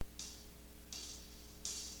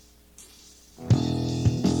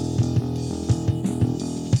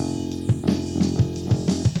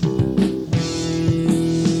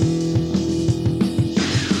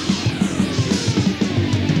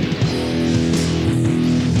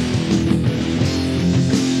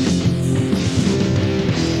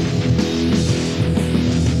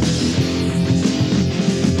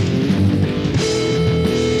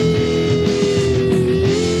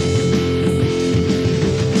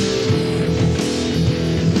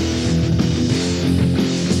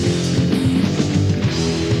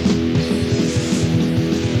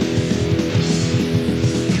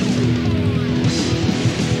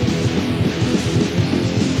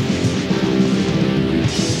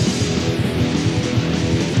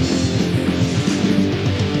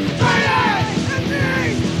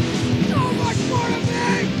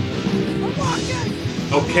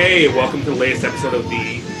Okay, welcome to the latest episode of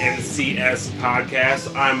the NCS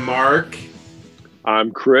podcast. I'm Mark.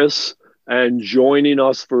 I'm Chris, and joining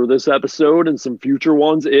us for this episode and some future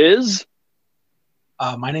ones is...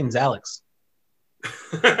 My name's Alex.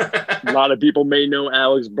 A lot of people may know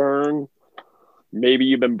Alex Byrne. Maybe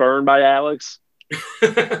you've been burned by Alex.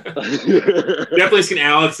 Definitely seen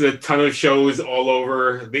Alex in a ton of shows all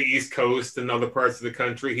over the East Coast and other parts of the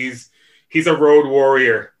country. He's a road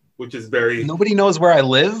warrior, which is very... Nobody knows where I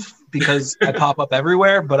live because I pop up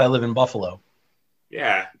everywhere, but I live in Buffalo.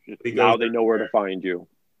 Yeah. Now they know where to find you.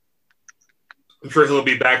 I'm sure he'll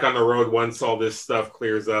be back on the road once all this stuff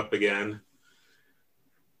clears up again.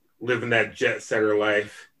 Living that jet setter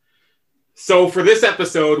life. So for this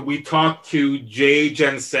episode, we talked to Jay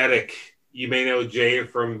Gensetic. You may know Jay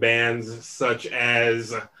from bands such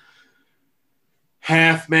as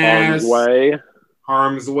Half Mast,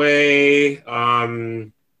 Harm's Way,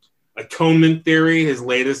 Atonement Theory, his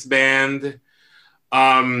latest band,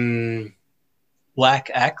 Black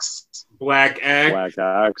X,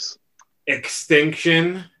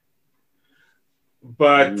 Extinction.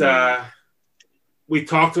 But we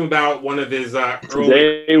talked to him about one of his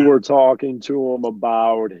Today we're talking to him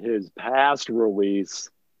about his past release.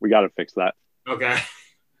 We got to fix that. Okay.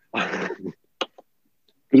 Because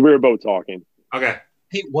we were both talking. Okay.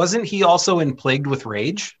 Hey, wasn't he also in Plagued with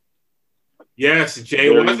Rage? Yes, Jay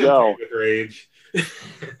was in Plagued with Rage.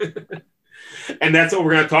 And that's what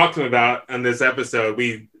we're going to talk to him about on this episode.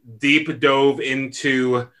 We deep dove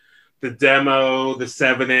into the demo, the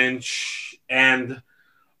 7-inch, and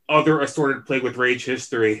other assorted Plagued with Rage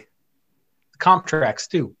history. Comp tracks,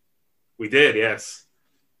 too. We did, yes.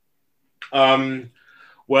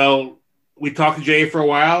 Well, we talked to Jay for a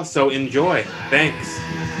while, so enjoy. Thanks.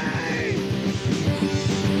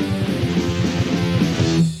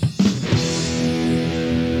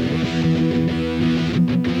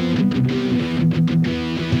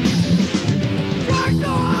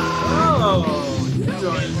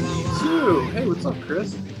 Hey, what's up,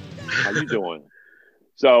 Chris? How you doing?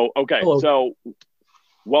 So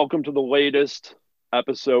welcome to the latest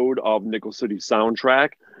episode of Nickel City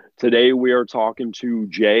Soundtrack. Today we are talking to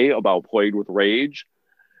Jay about Plagued with Rage,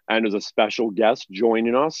 and as a special guest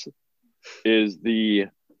joining us is the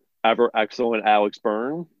ever excellent Alex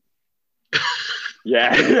Byrne.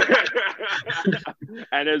 Yeah.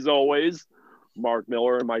 And as always, Mark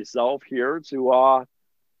Miller and myself here to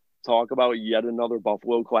talk about yet another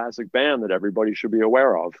Buffalo classic band that everybody should be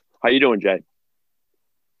aware of. How you doing, Jay?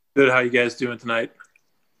 Good. How you guys doing tonight?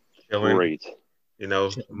 Great. You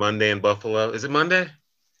know, Monday in Buffalo. Is it Monday?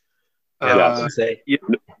 Yes. Yeah,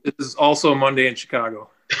 it is also Monday in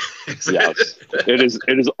Chicago. Yes. It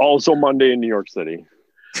is also Monday in New York City.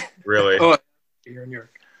 Really? Oh, you're in New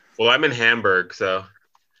York. Well, I'm in Hamburg,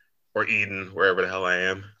 or Eden, wherever the hell I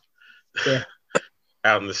am. Yeah.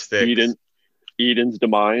 Out in the sticks. Eden's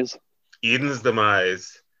demise.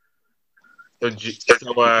 So,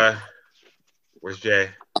 where's Jay?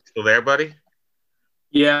 Still there, buddy?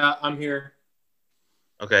 Yeah, I'm here.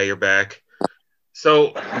 Okay, you're back.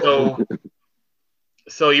 So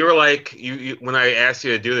you were like, you when I asked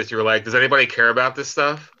you to do this, you were like, does anybody care about this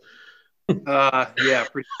stuff? Yeah.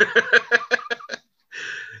 Pretty.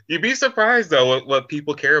 You'd be surprised though what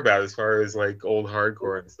people care about as far as like old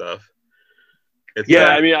hardcore and stuff.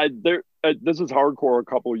 I mean, this is hardcore. A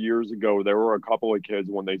couple of years ago, there were a couple of kids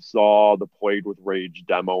when they saw the Plagued with Rage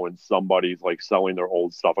demo and somebody's like selling their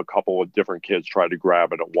old stuff. A couple of different kids tried to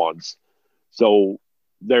grab it at once. So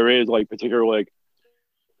there is like particularly like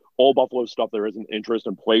old Buffalo stuff. There is an interest,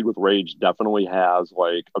 and Plagued with Rage definitely has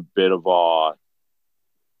like a bit of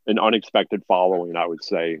an unexpected following, I would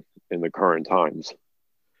say, in the current times.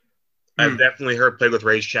 I've definitely heard Plagued with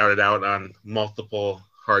Rage shouted out on multiple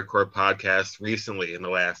hardcore podcasts recently in the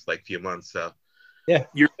last like few months. So yeah,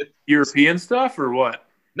 European stuff or what?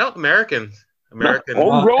 No, American. America.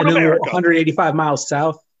 185 miles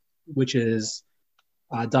south, which is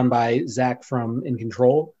done by Zach from In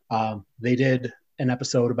Control. They did an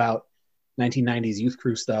episode about 1990s youth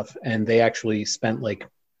crew stuff, and they actually spent like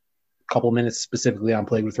a couple minutes specifically on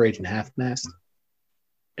Plagued with Rage and Half Mast.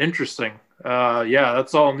 Interesting. Yeah,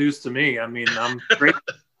 that's all news to me. I mean, I'm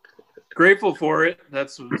grateful for it.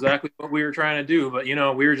 That's exactly what we were trying to do. But, you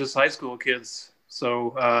know, we were just high school kids.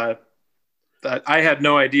 So I had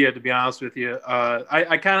no idea, to be honest with you.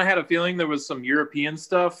 I kind of had a feeling there was some European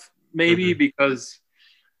stuff, maybe, because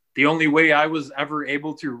the only way I was ever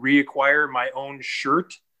able to reacquire my own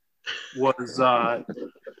shirt was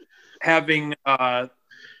having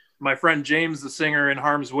my friend James, the singer in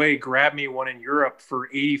Harm's Way, grab me one in Europe for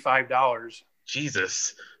 $85.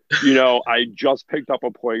 Jesus. You know, I just picked up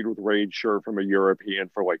a Plagued with Rage shirt from a European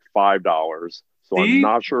for like $5. So I'm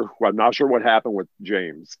not sure what happened with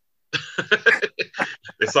James.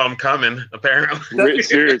 They saw him coming, apparently.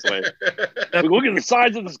 Seriously. Look at the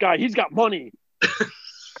size of this guy. He's got money.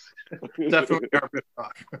 Definitely.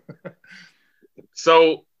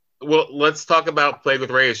 So, well, let's talk about Plagued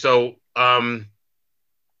with Rage. So, how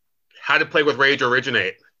did Plagued with Rage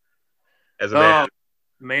originate as a band?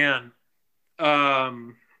 Man.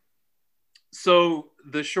 So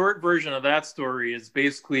the short version of that story is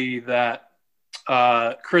basically that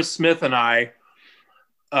Chris Smith and I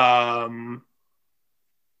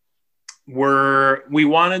we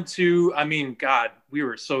wanted to, I mean, God, we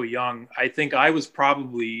were so young. I think I was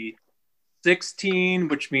probably 16,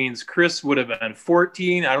 which means Chris would have been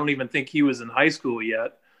 14. I don't even think he was in high school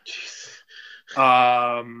yet.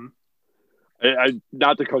 I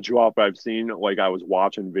not to cut you off, but I've seen, like, I was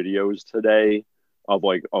watching videos today of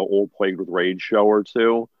like an old Plagued with Rage show or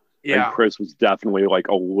two. Yeah. And Chris was definitely like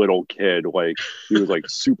a little kid. Like, he was like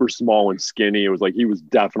super small and skinny. It was like he was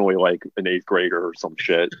definitely like an 8th grader or some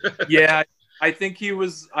shit. Yeah, I think he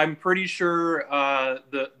was. I'm pretty sure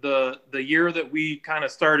the year that we kind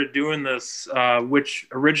of started doing this, which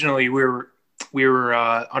originally we were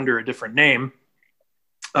under a different name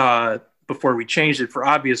before we changed it for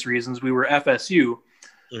obvious reasons. We were FSU,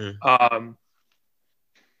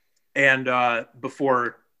 and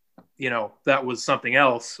before, you know, that was something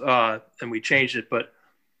else, and we changed it. But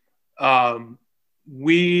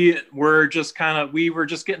we were just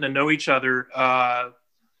getting to know each other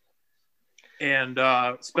and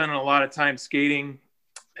spending a lot of time skating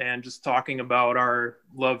and just talking about our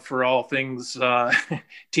love for all things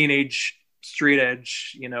teenage straight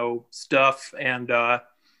edge, you know, stuff. And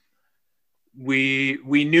we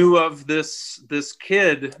knew of this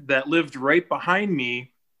kid that lived right behind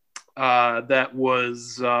me that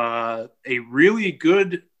was a really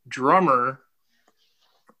good drummer,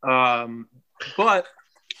 but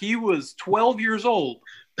he was 12 years old.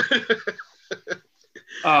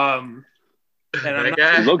 And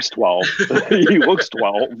he looks 12. He looks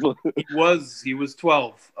 12. He was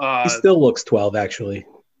 12. He still looks 12, actually.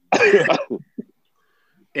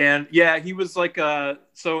 And yeah, he was like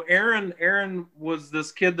so Aaron was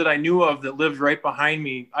this kid that I knew of that lived right behind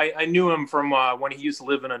me. I knew him from when he used to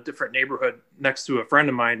live in a different neighborhood next to a friend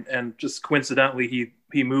of mine, and just coincidentally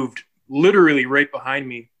he moved literally right behind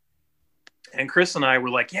me. And Chris and I were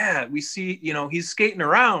like, yeah, we see, you know, he's skating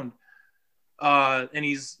around. And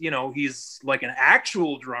he's, you know, he's like an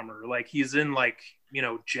actual drummer. Like, he's in, like, you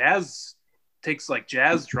know, takes like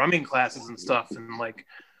jazz drumming classes and stuff. And like,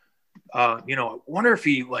 you know, I wonder if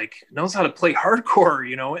he like knows how to play hardcore,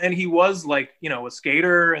 you know. And he was like, you know, a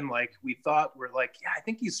skater, and like we thought, we're like, yeah, I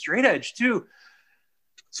think he's straight edge too.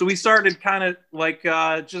 So we started kind of like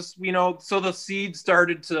just, you know, so the seed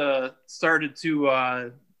started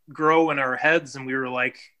to grow in our heads, and we were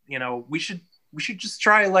like, you know, we should just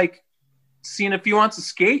try like seeing if he wants to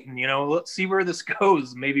skate, and, you know, let's see where this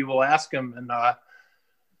goes. Maybe we'll ask him. And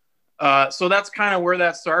so that's kind of where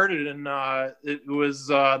that started. And it was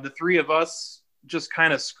the three of us just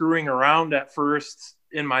kind of screwing around at first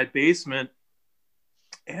in my basement.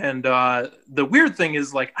 And the weird thing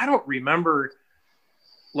is, like, I don't remember,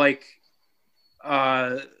 like,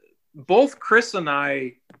 both Chris and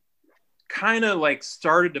I kind of like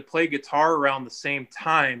started to play guitar around the same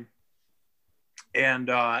time. And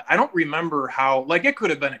I don't remember how, like, it could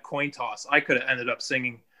have been a coin toss. I could have ended up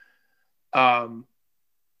singing. I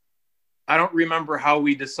don't remember how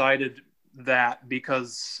we decided that,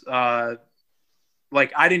 because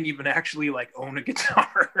like, I didn't even actually like own a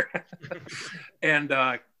guitar. And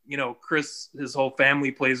you know, Chris, his whole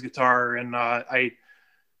family plays guitar, and I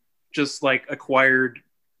just like acquired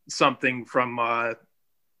something from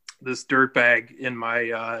this dirtbag in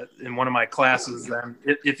my in one of my classes. And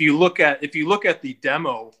if you look at the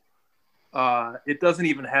demo, it doesn't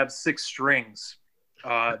even have 6 strings.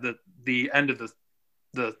 The end of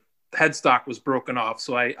the headstock was broken off,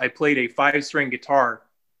 so I played a 5-string guitar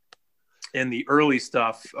in the early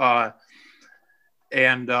stuff,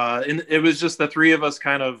 and it was just the three of us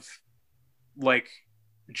kind of like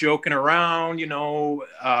joking around, you know,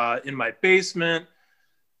 in my basement.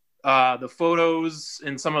 The photos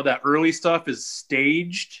and some of that early stuff is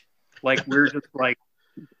staged. Like, we're just like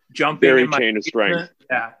jumping very in my chain of strength.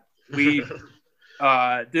 Yeah, we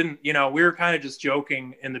didn't, you know, we were kind of just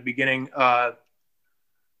joking in the beginning,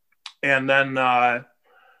 and then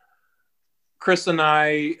Chris and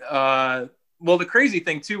I, well, the crazy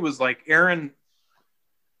thing too was, like, Aaron,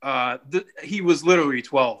 he was literally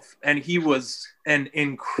 12, and he was an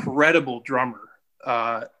incredible drummer.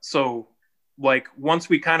 So like once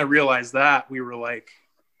we kind of realized that, we were like,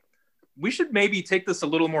 we should maybe take this a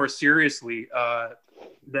little more seriously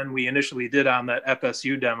than we initially did on that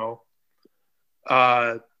FSU demo,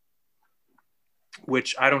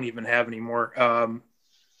 which I don't even have anymore.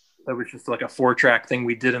 That was just like a 4-track thing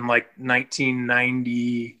we did in like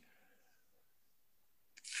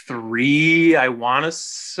 1993. I want to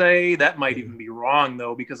say that might even be wrong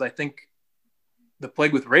though, because I think the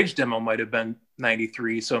Plague with Rage demo might have been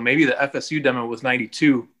 93. So maybe the FSU demo was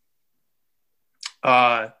 92.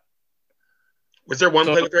 Was there one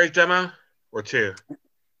Plague with Rage demo or two?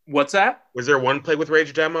 What's that? Was there one Plague with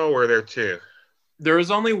Rage demo or were there two? There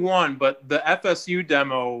was only one, but the FSU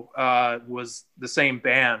demo was the same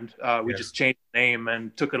band. We just changed the name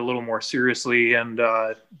and took it a little more seriously. And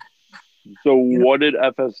so what did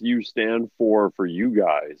FSU stand for you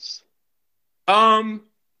guys?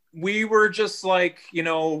 We were just like,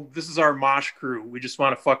 this is our mosh crew. We just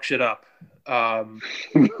want to fuck shit up.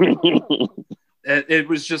 It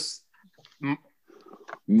was just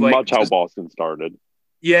much how Boston started.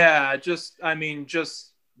 Yeah, just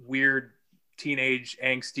weird teenage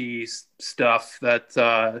angsty stuff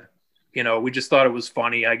that we just thought it was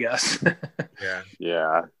funny, I guess.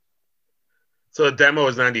 Yeah. So the demo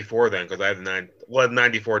was 94 then, because I had the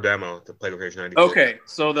 94 demo, the Plague with Rage 94. Okay,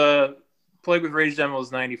 so the Plague with Rage demo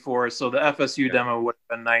was 94, so the FSU demo would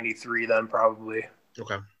have been 93 then, probably.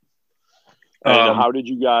 Okay. And how did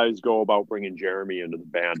you guys go about bringing Jeremy into the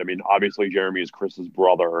band? I mean, obviously Jeremy is Chris's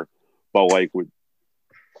brother, but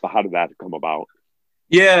how did that come about?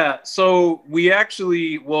 Yeah, so we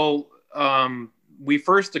actually, we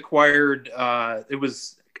first acquired,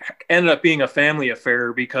 ended up being a family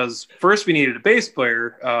affair because first we needed a bass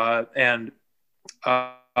player, and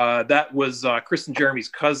that was Chris and Jeremy's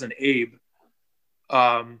cousin, Abe.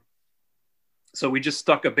 So we just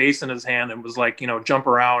stuck a bass in his hand and was like, jump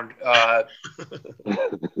around.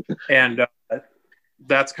 And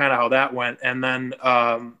that's kind of how that went. And then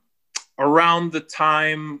around the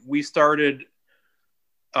time we started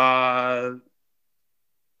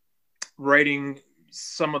writing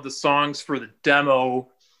some of the songs for the demo,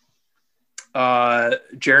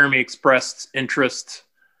 Jeremy expressed interest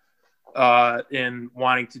in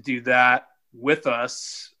wanting to do that with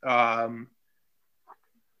us.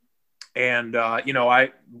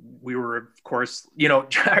 We were, of course,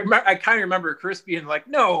 I kind of remember Chris being like,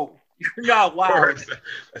 no, you're not allowed.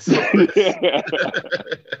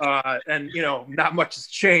 And, not much has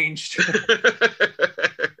changed.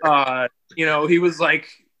 He was like,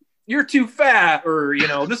 you're too fat, or,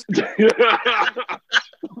 this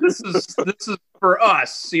is for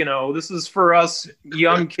us, this is for us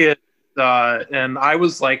young kids. And I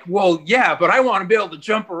was like, well, yeah, but I want to be able to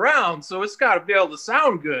jump around, so it's got to be able to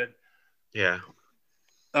sound good. Yeah.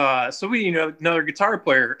 So we need another guitar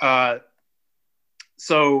player.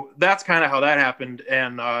 So that's kind of how that happened.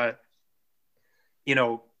 And,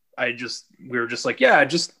 we were just like, yeah,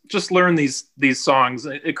 just learn these songs.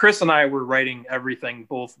 Chris and I were writing everything,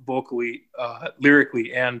 both vocally,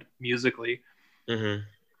 lyrically, and musically.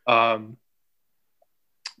 Mm-hmm.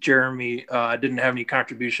 Jeremy didn't have any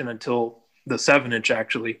contribution until the 7-inch,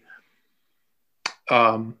 actually.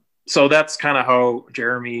 So that's kind of how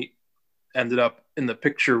Jeremy ended up in the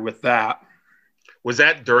picture with that. Was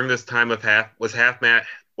that during this time of Half Mast?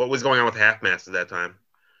 What was going on with Half Mast at that time?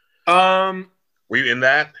 Were you in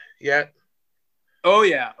that yet? Oh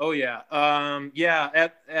yeah.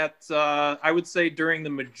 At I would say during the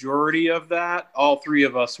majority of that, all three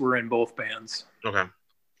of us were in both bands. Okay.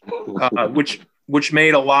 Which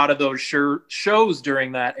made a lot of those shows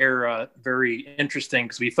during that era very interesting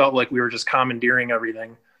because we felt like we were just commandeering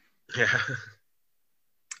everything. Yeah.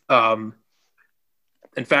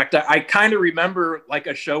 In fact, I kind of remember like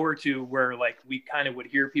a show or two where like we kind of would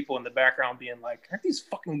hear people in the background being like, aren't these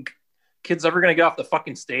fucking kids ever going to get off the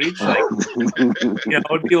fucking stage? Like,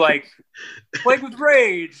 it'd be like Plague with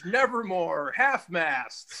Rage, Nevermore, Half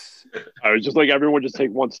Mast. I was just like, everyone just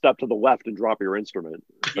take one step to the left and drop your instrument.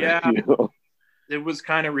 Yeah. It was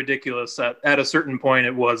kind of ridiculous. At a certain point,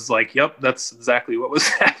 it was like, yep, that's exactly what was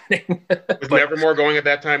happening. Was Nevermore going at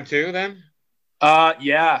that time too then?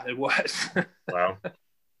 Yeah, it was. Wow.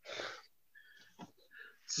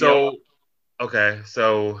 So, okay,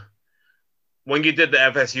 so when you did the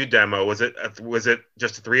FSU demo, was it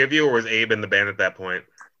just the three of you, or was Abe in the band at that point?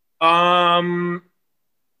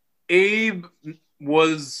 Abe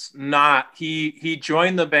was not. He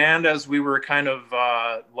joined the band as we were kind of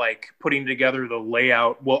like putting together the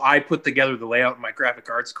layout. Well, I put together the layout in my graphic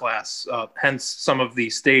arts class, hence some of the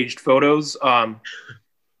staged photos.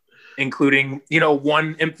 including,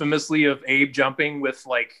 one infamously of Abe jumping with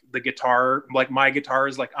like the guitar, like my guitar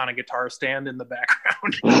is like on a guitar stand in the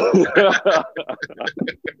background.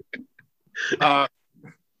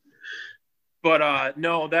 But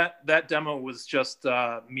no, that demo was just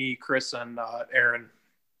me, Chris, and Aaron.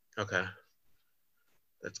 Okay.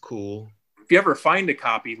 That's cool. If you ever find a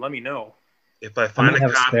copy, let me know. If I find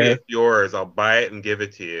a copy of yours, I'll buy it and give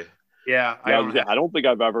it to you. Yeah. I don't think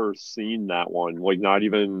I've ever seen that one. Like, not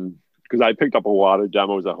even, because I picked up a lot of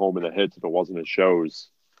demos at home in the hits if it wasn't at shows.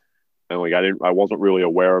 And like, I wasn't really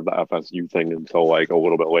aware of the FSU thing until like a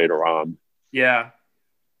little bit later on. Yeah.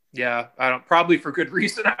 I don't, probably for good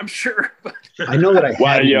reason, I'm sure. But. I know that I had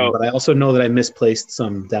one, but I also know that I misplaced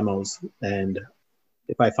some demos, and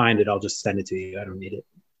if I find it, I'll just send it to you. I don't need it.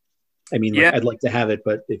 I mean, I'd like to have it,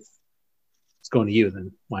 but if it's going to you,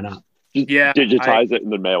 then why not? Yeah, digitize it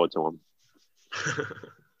and then mail it to him.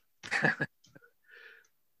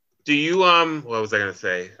 Do you what was I gonna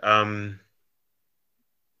say?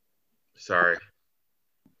 Sorry.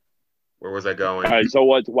 Where was I going? All right, so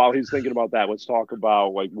while he's thinking about that, let's talk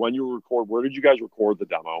about like when you record. Where did you guys record the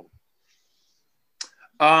demo?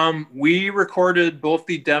 We recorded both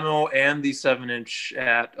the demo and the 7-inch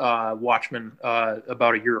at Watchman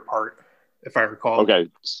about a year apart, if I recall. Okay,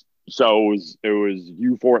 so it was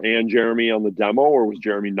you four and Jeremy on the demo, or was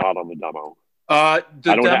Jeremy not on the demo? I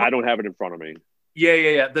don't have it in front of me.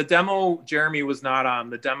 Yeah. The demo, Jeremy was not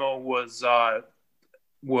on. The demo was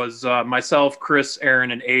myself, Chris,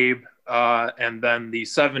 Aaron, and Abe. And then the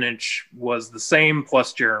 7-inch was the same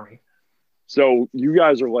plus Jeremy. So you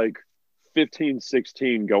guys are like 15,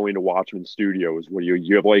 16 going to Watchman Studios. What do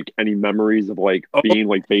you have like any memories of like being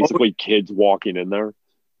like basically kids walking in there?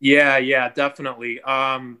 Yeah, definitely.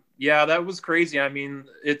 Yeah, that was crazy. I mean,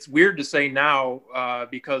 it's weird to say now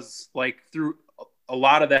because like through a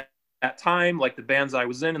lot of that time, like the bands I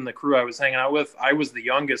was in and the crew I was hanging out with, I was the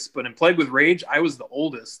youngest, but in Plagued with Rage, I was the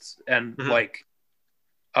oldest. And like,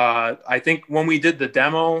 I think when we did the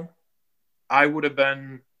demo, I would have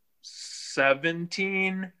been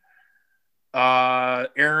 17.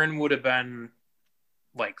 Aaron would have been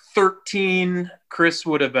like 13. Chris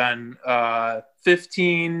would have been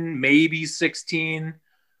 15, maybe 16.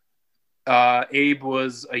 Abe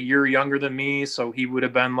was a year younger than me, so he would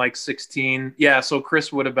have been like 16. Yeah, so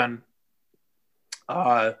Chris would have been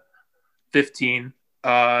 15.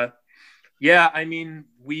 Yeah, I mean,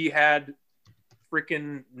 we had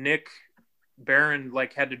freaking Nick Barron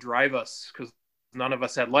like had to drive us because none of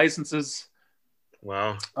us had licenses.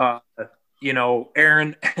 Wow.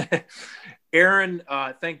 Aaron,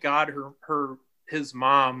 thank God his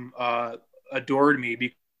mom adored me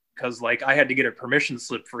because like I had to get a permission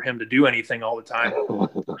slip for him to do anything all the time.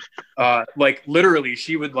 Like literally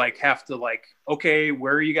she would like have to like, okay,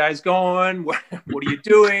 where are you guys going? What are you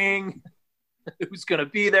doing? Who's going to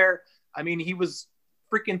be there? I mean, he was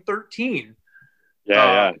freaking 13.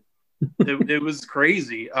 Yeah. It was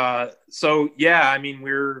crazy. So yeah, I mean,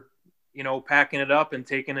 we're, packing it up and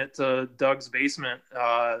taking it to Doug's basement.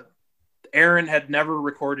 Aaron had never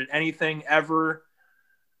recorded anything ever.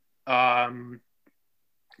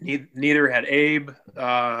 Neither had Abe.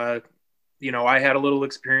 I had a little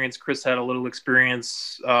experience. Chris had a little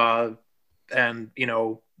experience. And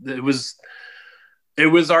it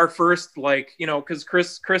was our first, like, because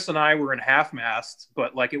Chris and I were in half-mast,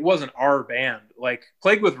 but like it wasn't our band. Like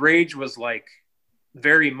Plagued with Rage was like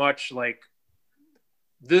very much like,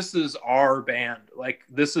 this is our band. Like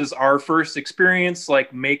this is our first experience,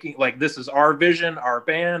 like making, like this is our vision, our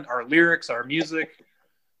band, our lyrics, our music.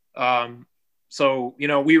 So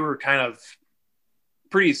we were kind of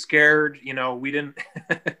pretty scared. We didn't.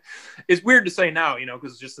 It's weird to say now,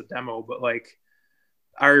 because it's just a demo, but like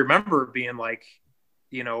I remember being like,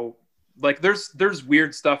 like there's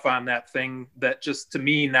weird stuff on that thing that just to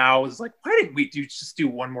me now is like, why didn't we just do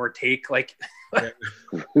one more take? Like,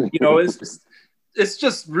 it's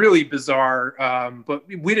just really bizarre. But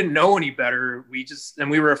we didn't know any better. We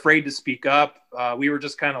were afraid to speak up. We were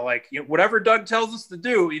just kind of like, whatever Doug tells us to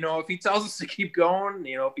do, if he tells us to keep going,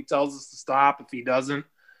 if he tells us to stop, if he doesn't,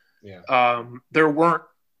 there were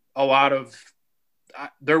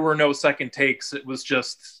no second takes. It was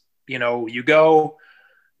just, you go,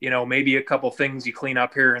 maybe a couple things you clean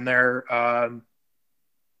up here and there.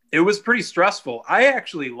 It was pretty stressful. I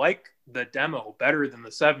actually like the demo better than the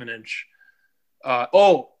 7-inch.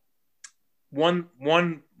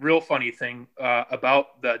 One real funny thing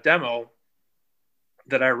about the demo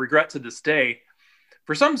that I regret to this day,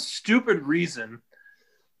 for some stupid reason,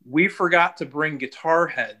 we forgot to bring guitar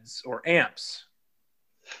heads or amps.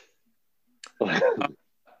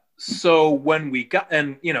 So when we got,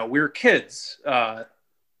 and we were kids,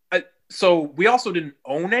 so we also didn't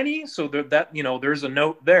own any, so that there's a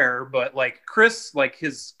note there. But like Chris, like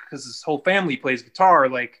because his whole family plays guitar,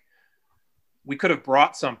 like we could have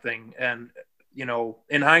brought something. And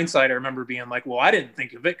in hindsight, I remember being like, well, I didn't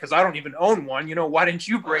think of it because I don't even own one. Why didn't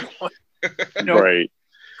you bring one? Right.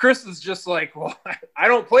 Chris is just like, well, I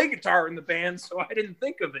don't play guitar in the band, so I didn't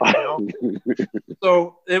think of it.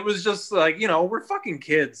 So it was just like, we're fucking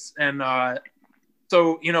kids. And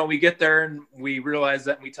so, we get there and we realize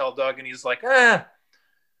that, and we tell Doug, and he's like, and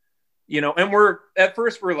at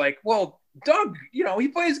first we're like, well, Doug, he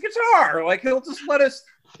plays guitar. Like, he'll just let us.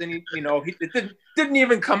 Then it didn't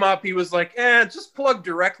even come up. He was like, just plug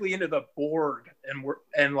directly into the board.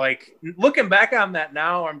 And like looking back on that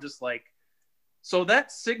now, I'm just like, so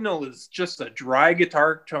that signal is just a dry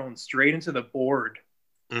guitar tone straight into the board,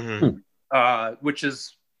 which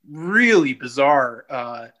is really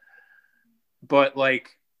bizarre. But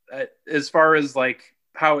like, as far as like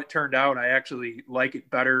how it turned out, I actually like it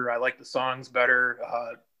better. I like the songs better.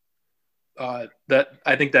 That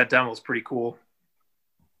I think that demo is pretty cool.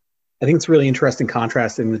 I think it's really interesting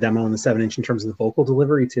contrasting the demo and the 7-inch in terms of the vocal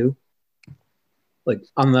delivery too. Like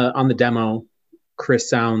on the demo, Chris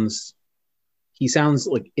sounds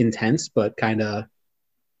like intense, but kind of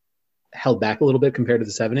held back a little bit compared to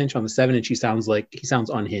the 7-inch. On the 7-inch, he sounds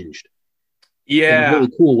unhinged. Yeah. In a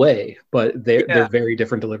really cool way, but they're very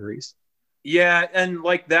different deliveries. Yeah. And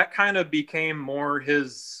like that kind of became more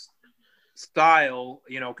his style,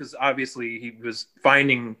 because obviously he was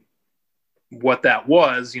finding what that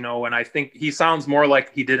was, and I think he sounds more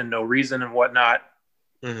like he did in No Reason and whatnot.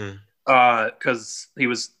 Because he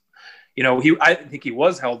was, I think he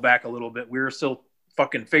was held back a little bit. We were still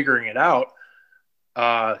fucking figuring it out.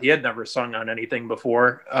 He had never sung on anything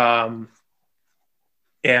before.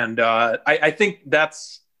 And I think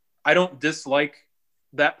I don't dislike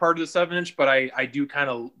that part of the 7-inch, but I do kind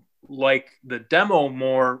of like the demo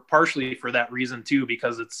more, partially for that reason too,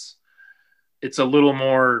 because it's a little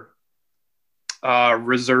more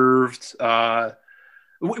reserved.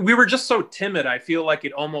 We were just so timid. I feel like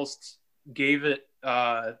it almost gave it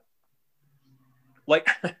like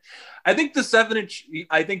I think the 7-inch,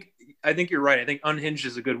 I think you're right. I think unhinged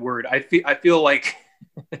is a good word. I feel like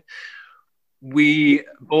we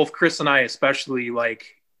both, Chris and I especially, like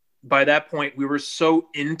by that point we were so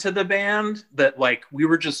into the band that like we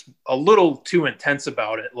were just a little too intense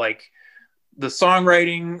about it. Like the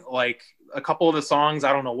songwriting, like a couple of the songs,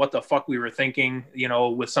 I don't know what the fuck we were thinking,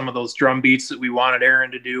 with some of those drum beats that we wanted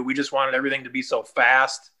Aaron to do. We just wanted everything to be so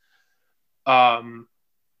fast. Some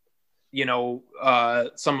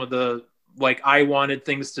of the, like, I wanted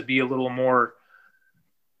things to be a little more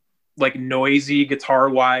like noisy guitar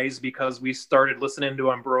wise because we started listening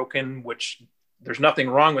to Unbroken, which there's nothing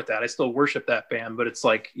wrong with that. I still worship that band, but it's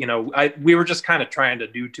like, we were just kind of trying to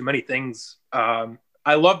do too many things. I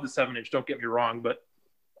love the 7-inch, don't get me wrong, but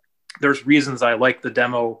there's reasons I like the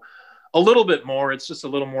demo a little bit more. It's just a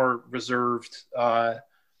little more reserved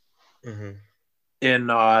in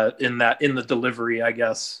the delivery, I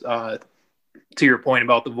guess, to your point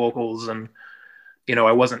about the vocals. And,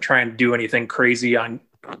 I wasn't trying to do anything crazy on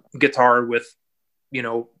guitar with,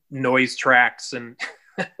 noise tracks and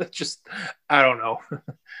just, I don't know,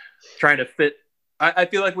 trying to fit. I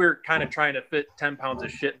feel like we were kind of trying to fit 10 pounds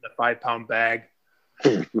of shit in a 5-pound bag.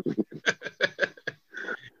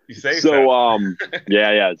 You say so.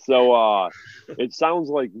 Yeah. So it sounds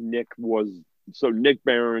like Nick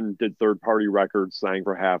Barron did third-party records, sang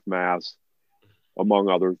for Half Mast, among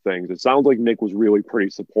other things. It sounds like Nick was really pretty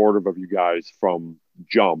supportive of you guys from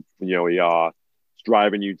jump. He was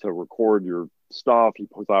driving you to record your stuff. He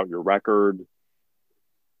puts out your record.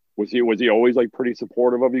 Was he always like pretty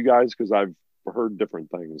supportive of you guys? Because I've heard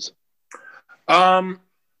different things.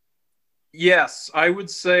 Yes, I would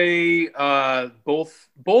say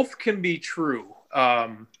both can be true.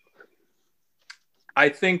 I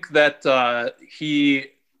think that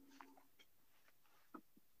he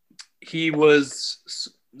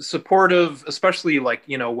was supportive, especially like,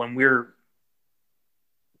 when we're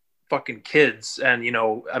fucking kids. And,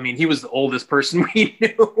 I mean, he was the oldest person we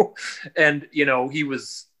knew. And, he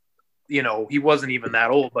was, he wasn't even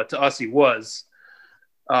that old, but to us, he was.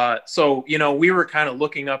 So, we were kind of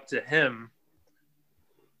looking up to him.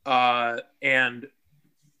 And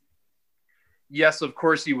yes, of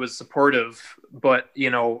course he was supportive, but,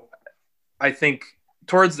 I think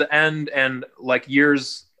towards the end and like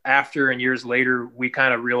years after and years later, we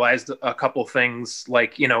kind of realized a couple things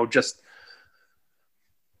like, just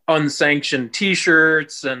unsanctioned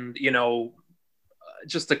t-shirts and,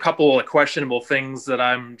 just a couple of questionable things that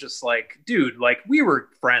I'm just like, dude, like we were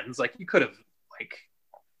friends. Like you could have like,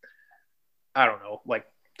 I don't know, like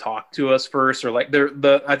talk to us first, or like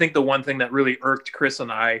I think the one thing that really irked Chris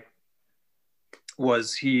and I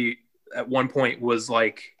was he at one point was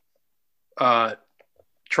like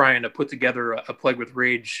trying to put together a Plague with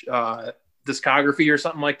Rage discography or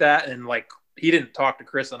something like that, and like he didn't talk to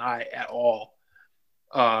Chris and I at all.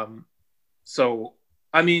 So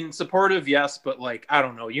I mean, supportive, yes, but like I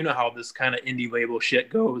don't know, you know how this kind of indie label shit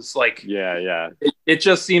goes. Like, yeah, it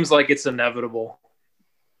just seems like it's inevitable.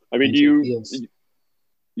 I mean,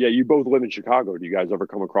 you both live in Chicago. Do you guys ever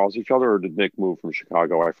come across each other, or did Nick move from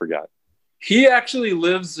Chicago? I forget. He actually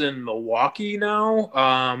lives in Milwaukee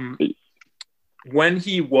now. When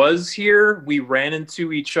he was here, we ran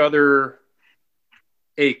into each other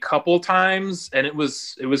a couple times, and it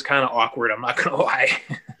was kind of awkward. I'm not gonna lie.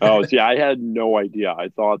 Oh, see, I had no idea. I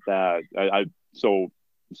thought that so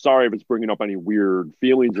sorry if it's bringing up any weird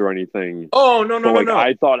feelings or anything. Oh no.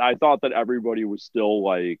 I thought that everybody was still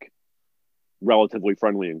like relatively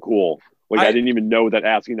friendly and cool. Like I didn't even know that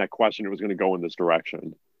asking that question it was going to go in this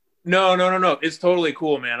direction. No. It's totally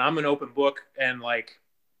cool, man. I'm an open book, and like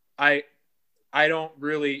I don't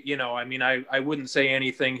really, I mean, I wouldn't say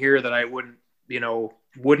anything here that I wouldn't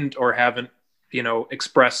or haven't,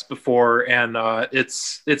 expressed before. And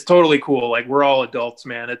it's totally cool. Like we're all adults,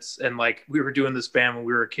 man. And like we were doing this band when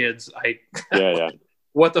we were kids. Yeah.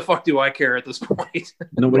 What the fuck do I care at this point?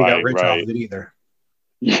 Nobody got rich off of it either.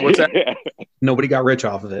 What's that? Nobody got rich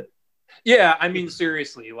off of it. Yeah, I mean,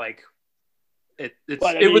 seriously, like it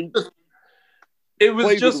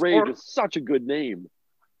was just Rage is such a good name.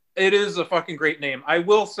 It is a fucking great name. I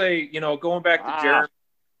will say, going back to Jeremy.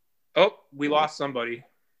 Oh, we lost somebody.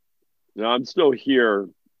 No, I'm still here.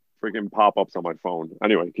 Freaking pop-ups on my phone.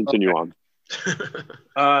 Anyway, continue on. You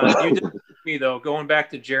did me though. Going back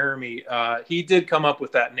to Jeremy, he did come up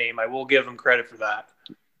with that name. I will give him credit for that.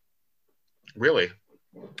 Really?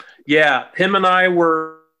 Yeah, him and I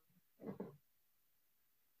were.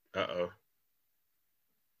 Uh-oh.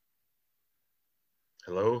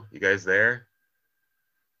 Hello, you guys there?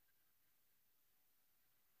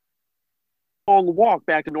 Long walk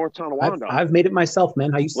back to North Tonawanda. I've made it myself,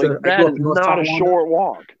 man. I used to. That is not a short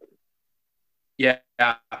walk. Yeah,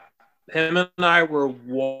 him and I were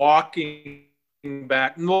walking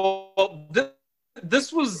back. Well,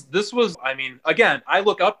 this was. I mean, again, I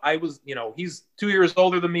look up. I was, he's 2 years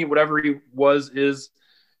older than me. Whatever he is,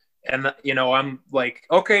 and I'm like,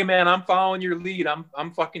 okay, man, I'm following your lead.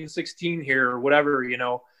 I'm fucking 16 here or whatever,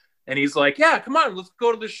 And he's like, yeah, come on, let's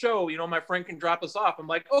go to the show. My friend can drop us off. I'm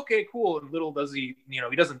like, okay, cool. And little does he,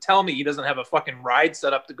 he doesn't tell me he doesn't have a fucking ride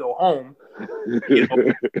set up to go home.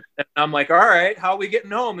 And I'm like, all right, how are we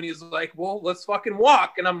getting home? And he's like, well, let's fucking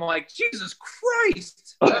walk. And I'm like, Jesus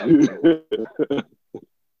Christ.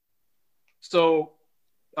 So,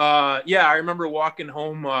 yeah, I remember walking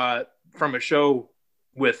home from a show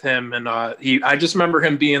with him. And I just remember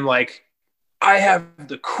him being like, I have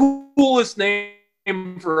the coolest name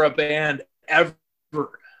for a band ever.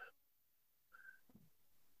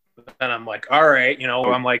 And I'm like, all right,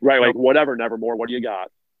 I'm like, right, like whatever, Nevermore, what do you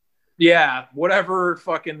got? Yeah, whatever,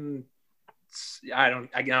 fucking, I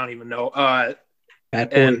don't even know.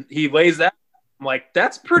 And he lays that. I'm like,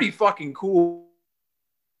 that's pretty fucking cool.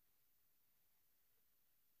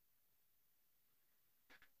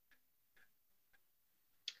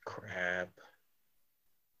 Crap.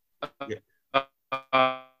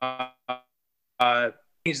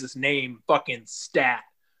 Change this name, fucking Stat.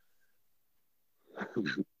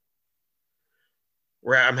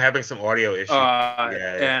 I'm having some audio issues.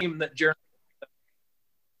 And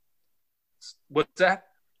what's that?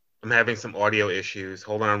 I'm having some audio issues.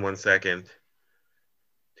 Hold on 1 second.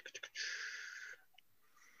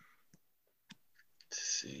 Let's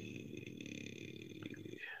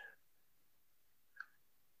see.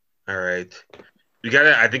 All right.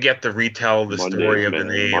 I think you have to retell the story of the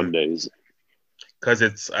name. Mondays. Because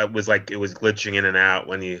it was glitching in and out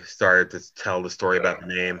when you started to tell the story about the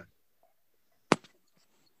name.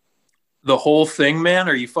 The whole thing, man?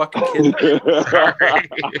 Are you fucking kidding me?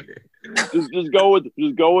 just go with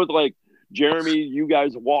like Jeremy, you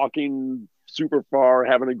guys walking super far,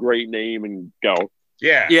 having a great name, and go.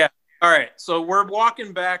 Yeah. All right. So we're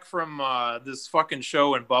walking back from this fucking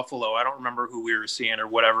show in Buffalo. I don't remember who we were seeing or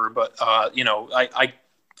whatever, but I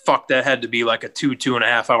fuck, that had to be like a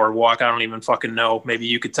 2.5 hour walk. I don't even fucking know. Maybe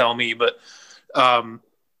you could tell me, but and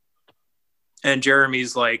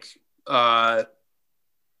Jeremy's like, I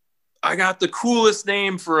got the coolest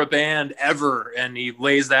name for a band ever. And he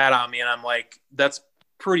lays that on me. And I'm like, that's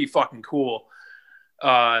pretty fucking cool.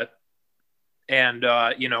 We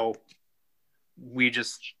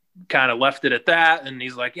just kind of left it at that. And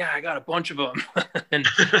he's like, yeah, I got a bunch of them. And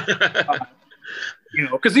You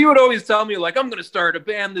know, because he would always tell me, like, I'm going to start a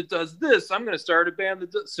band that does this. I'm going to start a band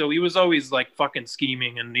that does. So he was always like fucking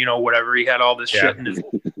scheming and, you know, whatever. He had all this shit in his.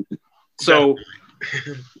 So,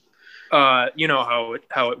 you know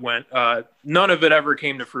how it went. None of it ever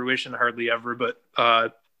came to fruition, hardly ever. But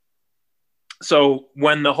so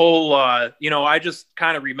when the whole, you know, I just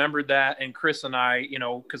kind of remembered that. And Chris and I, you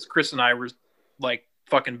know, because Chris and I were like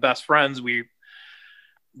fucking best friends. We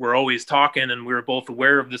were always talking and we were both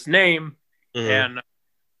aware of this name. And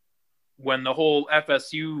when the whole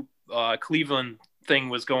FSU Cleveland thing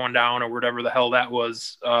was going down or whatever the hell that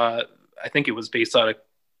was, I think it was based out of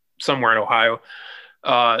somewhere in Ohio.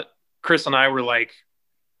 Chris and I were like,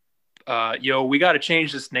 yo, we got to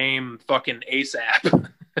change this name fucking ASAP.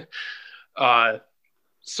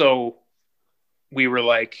 So we were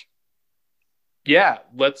like, yeah,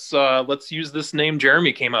 let's use this name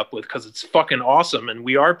Jeremy came up with because it's fucking awesome and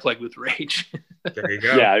we are Plagued with Rage. There you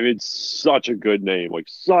go. Yeah, I mean, it's such a good name, like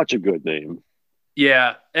such a good name.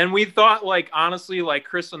 Yeah, and we thought, like, honestly, like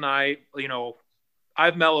Chris and I, you know,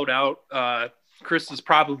 I've mellowed out. Chris is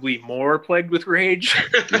probably more Plagued with Rage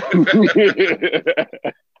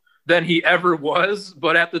than he ever was,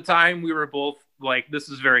 but at the time we were both like, this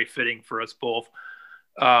is very fitting for us both.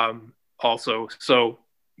 Also, so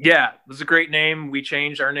yeah, it was a great name. We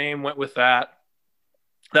changed our name, went with that.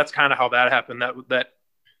 That's kind of how that happened.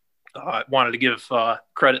 I wanted to give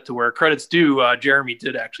credit to where credit's due. Jeremy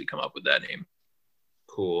did actually come up with that name.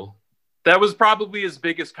 Cool. That was probably his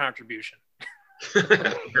biggest contribution.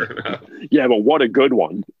 Yeah, but what a good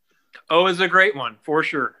one. Oh, it's a great one, for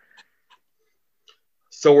sure.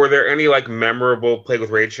 So were there any like memorable Plagued with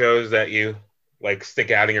Rage shows that you like stick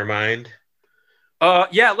out in your mind?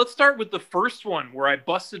 Yeah, let's start with the first one where I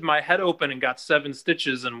busted my head open and got 7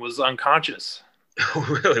 stitches and was unconscious.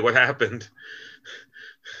 Oh, really? What happened?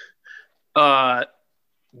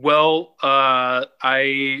 Well,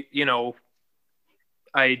 I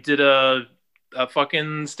did a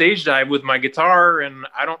fucking stage dive with my guitar and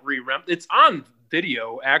I don't remember. It's on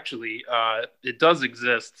video, actually. It does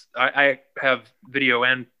exist. I have video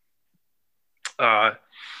and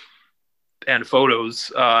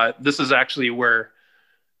photos. This is actually where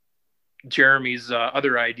Jeremy's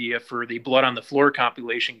other idea for the Blood on the Floor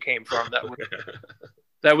compilation came from.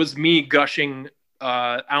 That was me gushing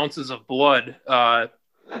ounces of blood.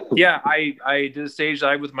 Yeah, I did a stage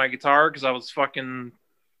dive with my guitar because I was fucking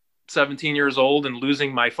 17 years old and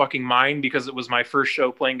losing my fucking mind because it was my first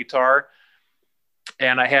show playing guitar.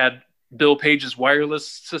 And I had Bill Page's wireless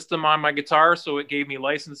system on my guitar, so it gave me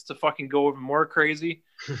license to fucking go even more crazy.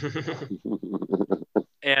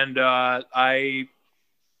 And I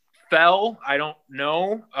fell. I don't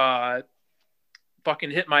know.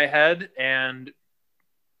 Fucking hit my head, and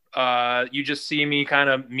you just see me kind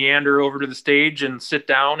of meander over to the stage and sit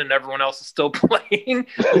down, and everyone else is still playing.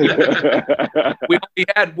 We only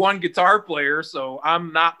had one guitar player, so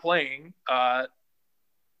I'm not playing.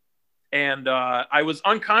 And I was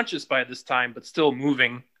unconscious by this time, but still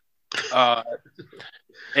moving.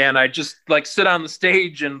 And I just like sit on the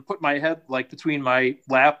stage and put my head like between my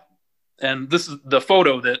lap. And this is the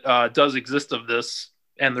photo that does exist of this.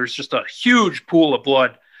 And there's just a huge pool of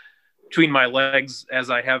blood between my legs as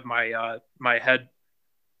I have my my head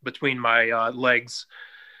between my legs.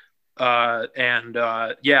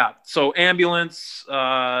 Yeah, so ambulance.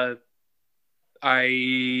 I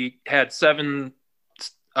had 7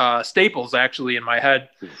 staples actually in my head.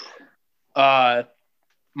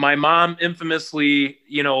 My mom infamously,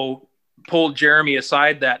 pulled Jeremy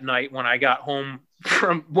aside that night when I got home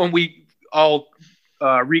from when we all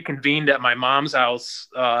reconvened at my mom's house,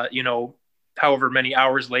 however many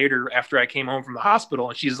hours later after I came home from the hospital.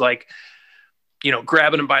 And she's like,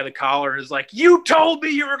 grabbing him by the collar and is like, "You told me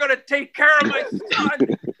you were going to take care of my son."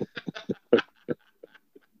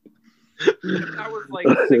 I was like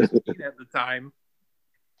 16 at the time.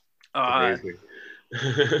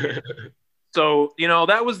 So,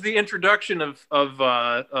 that was the introduction of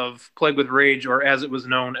Plagued with Rage, or as it was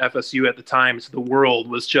known, FSU at the time, to the world,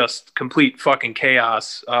 was just complete fucking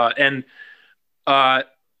chaos. And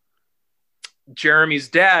Jeremy's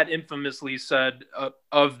dad infamously said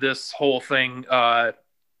of this whole thing,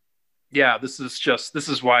 yeah, this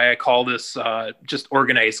is why I call this just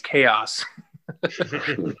organized chaos.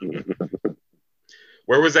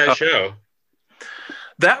 Where was that show?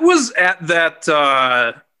 That was at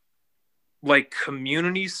that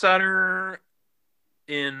community center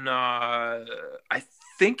in I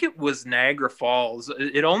think it was Niagara Falls.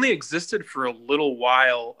 It only existed for a little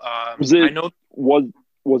while. Was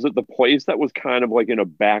it the place that was kind of like in a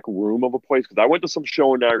back room of a place? Because I went to some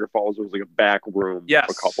show in Niagara Falls. It was like a back room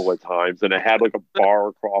a couple of times, and it had like a bar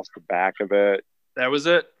across the back of it. That was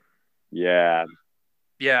it. Yeah.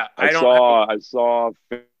 Yeah, I saw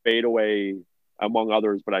Fade Away among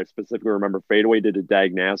others, but I specifically remember Fade Away did a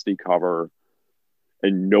Dag Nasty cover,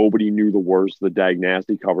 and nobody knew the words of the Dag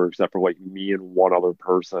Nasty cover except for like me and one other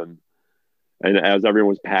person. And as everyone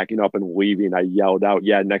was packing up and leaving, I yelled out,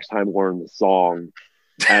 "Yeah, next time learn the song."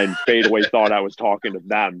 And Fade Away thought I was talking to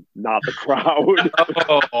them, not the crowd.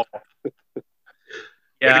 Oh.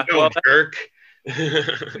 Yeah, well, jerk.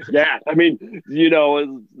 Yeah, I mean, it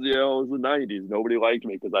was the 90s. Nobody liked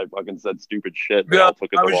me because I fucking said stupid shit. They all took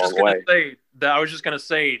it the wrong way. I was just gonna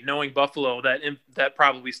say, knowing Buffalo, that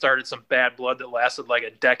probably started some bad blood that lasted like a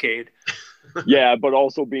decade. Yeah, but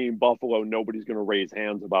also being Buffalo, nobody's gonna raise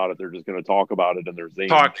hands about it. They're just gonna talk about it in their zine.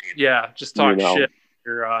 Just talk shit.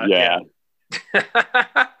 Yeah.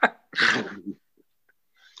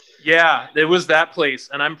 Yeah, it was that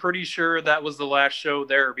place, and I'm pretty sure that was the last show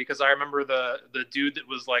there because I remember the dude that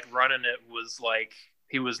was like running it was like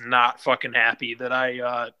he was not fucking happy that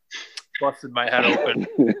I busted my head open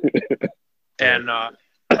and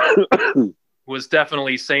was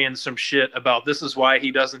definitely saying some shit about this is why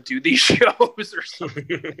he doesn't do these shows or something.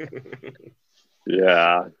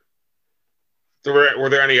 Yeah. So were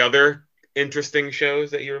there any other interesting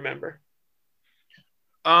shows that you remember?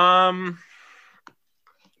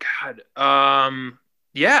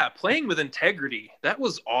 Yeah, Playing with Integrity. That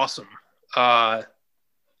was awesome. I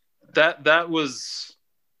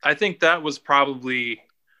think that was probably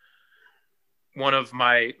one of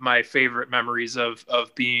my favorite memories of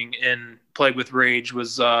being in Plague with Rage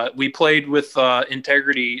was we played with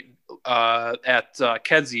Integrity at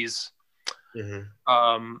Kedsy's.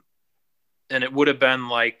 Mm-hmm. And it would have been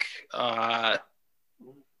like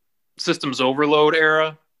Systems Overload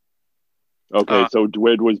era. Okay, so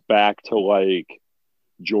Dwid was back to like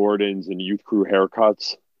Jordans and Youth Crew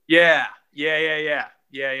haircuts. Yeah. And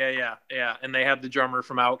they had the drummer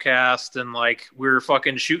from Outkast, and like we were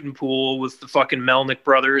fucking shooting pool with the fucking Melnick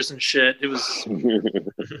brothers and shit. It was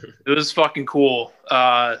fucking cool.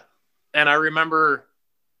 And I remember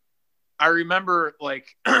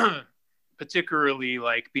like particularly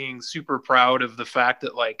like being super proud of the fact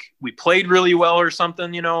that like we played really well or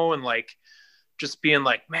something, and like just being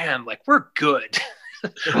like, man, like we're good.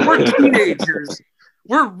 We're teenagers.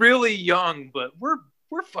 We're really young, but we're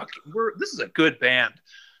this is a good band.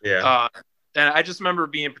 Yeah. And I just remember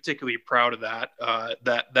being particularly proud of that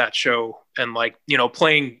show and like,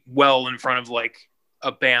 playing well in front of like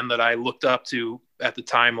a band that I looked up to at the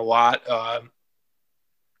time a lot.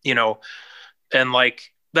 And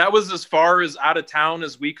like that was as far as out of town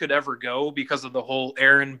as we could ever go because of the whole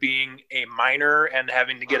Aaron being a minor and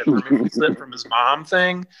having to get a permission slip from his mom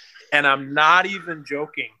thing. And I'm not even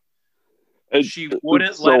joking. She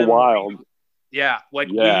wouldn't let him. Wild. Yeah. Like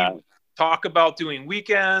we talk about doing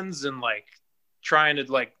weekends and like trying to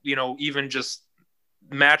like, even just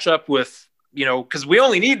match up with, cause we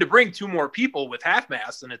only need to bring 2 more people with Half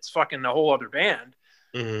Mast and it's fucking a whole other band.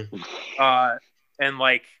 Mm-hmm. And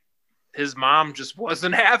like, his mom just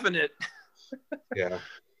wasn't having it. Yeah.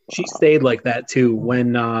 She stayed like that too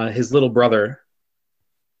when his little brother,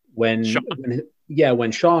 when Sean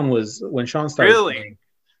started really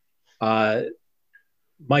playing,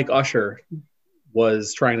 Mike Usher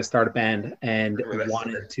was trying to start a band and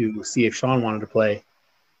wanted to see if Sean wanted to play.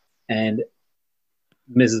 And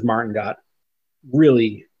Mrs. Martin got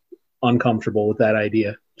really uncomfortable with that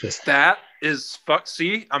idea. That is fuck.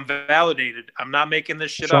 See, I'm validated. I'm not making this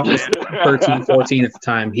shit Sean up, was 13, 14 at the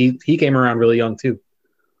time. He came around really young too.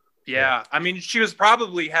 Yeah. I mean, she was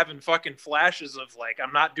probably having fucking flashes of like,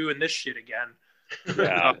 I'm not doing this shit again.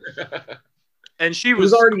 Yeah. And he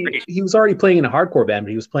was already playing in a hardcore band, but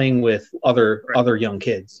he was playing with other young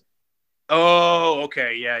kids. Oh,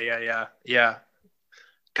 okay. Yeah.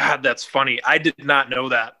 God, that's funny. I did not know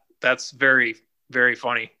that. That's very, very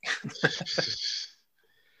funny.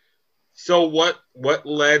 So why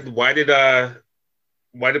did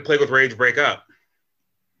Plague with Rage break up?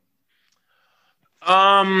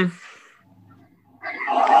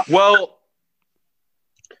 Well,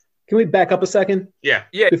 can we back up a second? Yeah.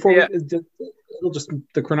 Before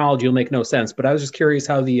the chronology will make no sense, but I was just curious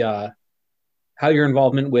how your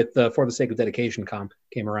involvement with For the Sake of Dedication comp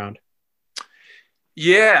came around.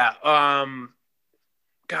 Yeah.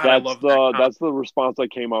 God, that's the response that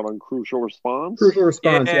came out on Crucial Response. Crucial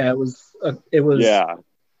Response, yeah. It was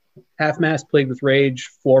Half Mast, Plague with Rage,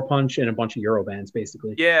 Floor Punch, and a bunch of Euro bands,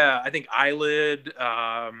 basically. Yeah, I think Eyelid.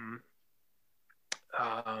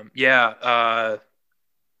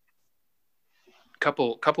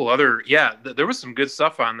 Couple other. Yeah, there was some good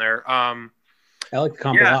stuff on there. I like the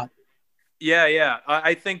comp a lot. Yeah.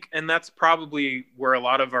 I think, and that's probably where a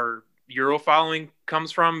lot of our Euro following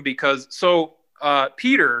comes from, because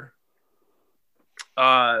Peter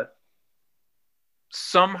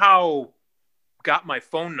somehow got my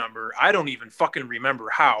phone number. I don't even fucking remember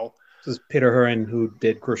how. This is Peter Hurin, who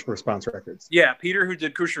did Crucial Response Records. Yeah, Peter, who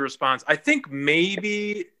did Crucial Response. I think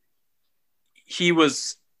maybe he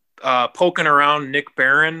was poking around Nick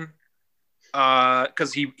Barron,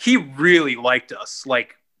 because he really liked us,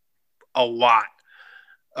 like, a lot.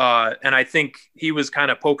 And I think he was kind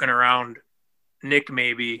of poking around Nick,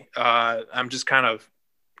 maybe. I'm just kind of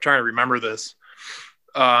trying to remember this.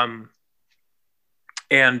 And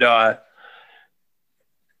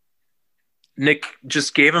Nick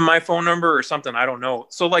just gave him my phone number or something. I don't know.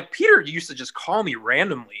 So, like, Peter used to just call me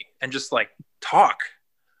randomly and just, like, talk.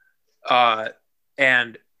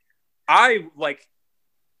 And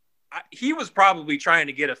he was probably trying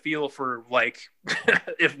to get a feel for, like,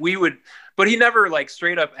 if we would, but he never, like,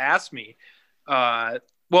 straight up asked me. Not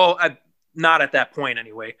at that point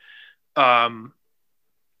anyway. And,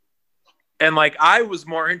 like, I was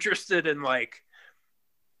more interested in, like,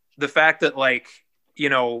 the fact that, like, you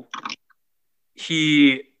know,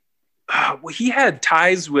 he had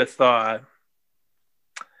ties with, because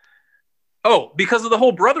of the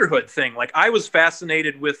whole Brotherhood thing. Like, I was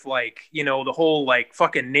fascinated with, like, you know, the whole, like,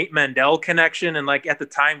 fucking Nate Mendel connection. And, like, at the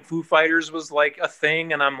time, Foo Fighters was, like, a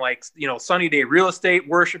thing. And I'm like, you know, Sunny Day Real Estate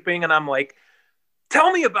worshiping. And I'm like,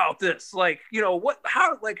 tell me about this. Like, you know,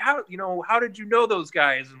 how, you know, how did you know those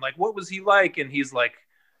guys? And, like, what was he like? And he's like,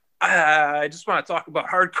 I just want to talk about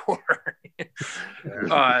hardcore.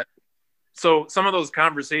 So some of those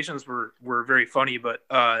conversations were very funny, but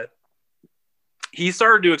he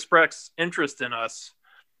started to express interest in us.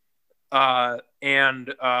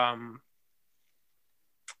 And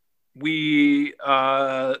he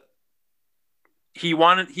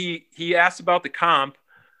asked about the comp.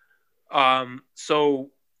 So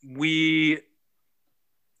we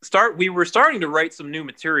were starting to write some new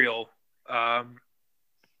material.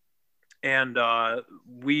 And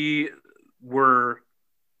we were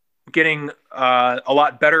getting a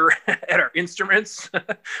lot better at our instruments.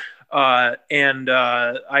 And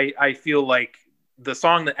I feel like the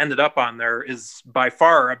song that ended up on there is by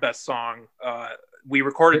far our best song. We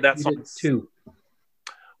recorded that song too.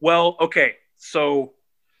 Well, okay. So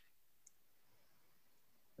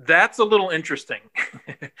that's a little interesting.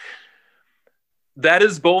 That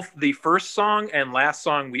is both the first song and last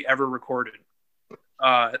song we ever recorded.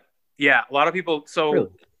 Yeah, a lot of people. So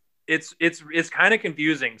really? It's kind of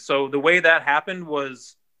confusing. So the way that happened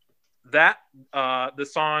was that the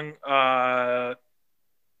song,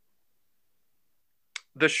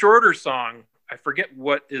 the shorter song, I forget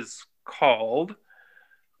what is called.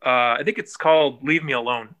 I think it's called "Leave Me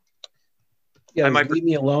Alone." Yeah, "Leave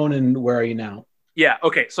Me Alone" and "Where Are You Now?" Yeah.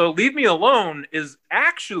 Okay. So "Leave Me Alone" is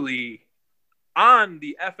actually on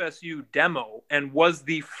the FSU demo and was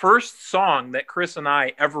the first song that Chris and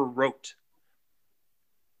I ever wrote.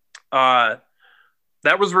 That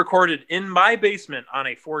was recorded in my basement on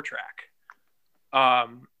a 4-track.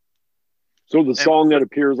 So the song that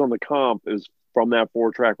appears on the comp is from that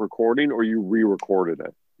 4-track recording, or you re-recorded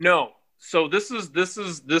it? No. So this is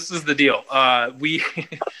the deal. I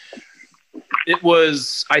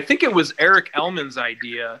think it was Eric Ellman's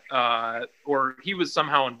idea, or he was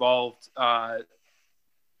somehow involved.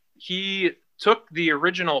 He took the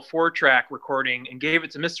original 4-track recording and gave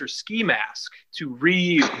it to Mr. Ski Mask to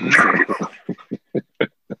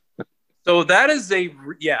So that is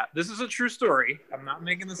this is a true story. I'm not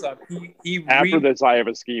making this up. After this, I have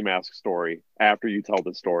a Ski Mask story. After you tell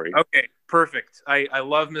the story. Okay, perfect. I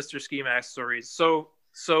love Mr. Ski Mask stories. So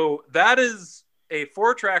that is a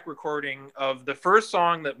 4-track recording of the first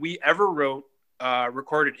song that we ever wrote,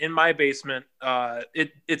 recorded in my basement.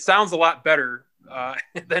 It sounds a lot better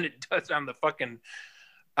than it does on the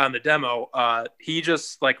demo. He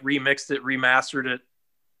just, like, remixed it, remastered it,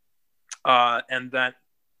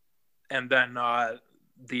 and then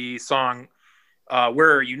the song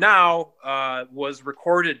 "Where Are You Now" was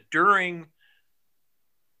recorded during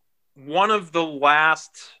one of the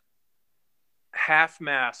last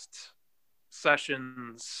half-mast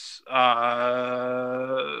sessions.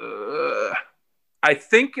 I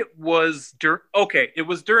think it was it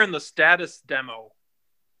was during the Status demo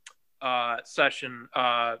session.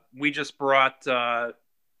 We just brought Aaron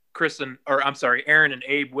and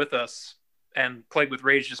Abe with us, and Plague with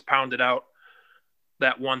Rage just pounded out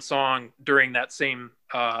that one song during that same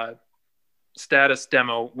Status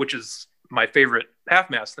demo, which is my favorite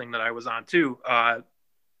half-mast thing that I was on too.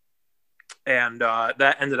 And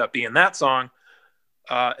that ended up being that song.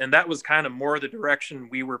 And that was kind of more the direction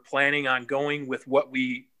we were planning on going with what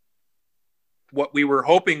we what we were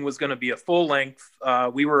hoping was going to be a full length.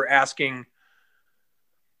 We were asking,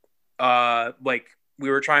 like, we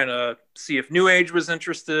were trying to see if New Age was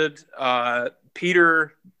interested.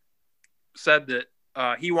 Peter said that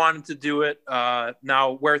he wanted to do it.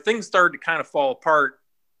 Now, where things started to kind of fall apart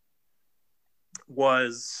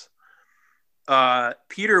was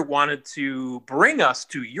Peter wanted to bring us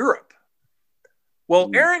to Europe. Well,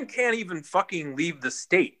 Aaron can't even fucking leave the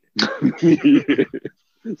state.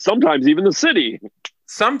 Sometimes even the city.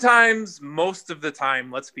 Sometimes, most of the time,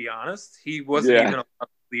 let's be honest, he wasn't even allowed to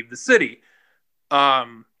leave the city.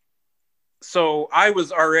 So I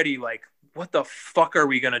was already like, what the fuck are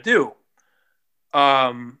we going to do?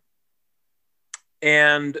 And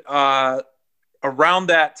around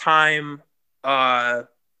that time, there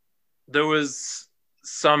was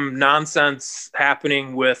some nonsense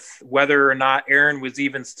happening with whether or not Aaron was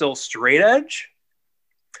even still straight edge.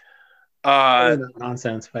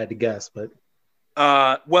 Nonsense, if I had to guess, but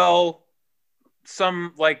well,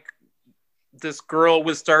 some like this girl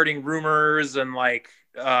was starting rumors, and like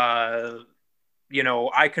you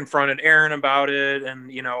know, I confronted Aaron about it,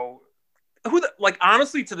 and you know, like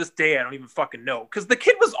honestly to this day I don't even fucking know, because the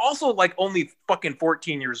kid was also like only fucking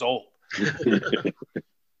 14 years old.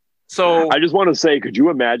 So I just want to say, could you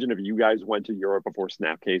imagine if you guys went to Europe before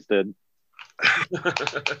Snapcase did?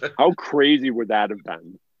 How crazy would that have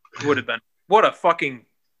been? Would have been. What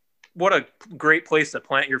a great place to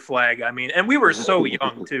plant your flag. I mean, and we were so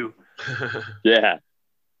young too. Yeah.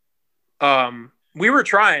 We were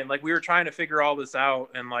trying to figure all this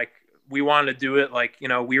out, and like we wanted to do it. Like, you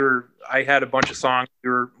know, I had a bunch of songs we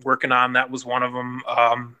were working on. That was one of them.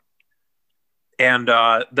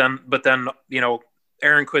 But then, you know,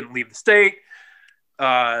 Aaron couldn't leave the state.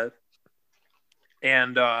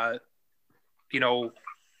 You know,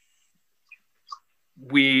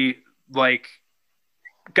 we like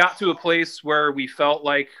got to a place where we felt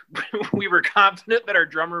like we were confident that our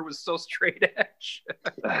drummer was so straight edge.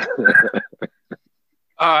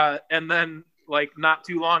 And then like not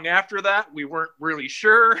too long after that, we weren't really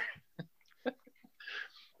sure.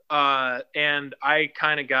 And I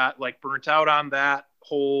kind of got like burnt out on that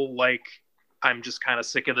whole, like, I'm just kind of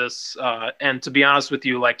sick of this. And to be honest with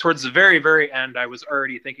you, like towards the very, very end, I was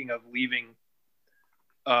already thinking of leaving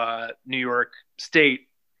New York State.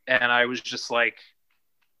 And I was just like,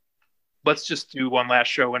 let's just do one last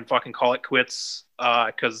show and fucking call it quits.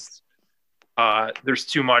 Because there's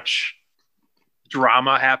too much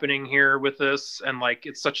drama happening here with this. And like,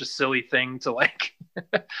 it's such a silly thing to like...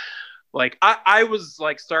 Like I was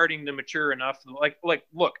like starting to mature enough. Like,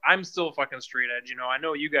 look, I'm still fucking straight edge. You know, I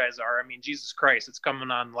know you guys are. I mean, Jesus Christ, it's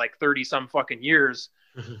coming on like 30 some fucking years.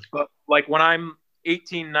 But like when I'm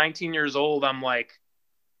 18, 19 years old, I'm like,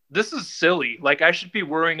 this is silly. Like I should be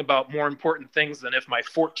worrying about more important things than if my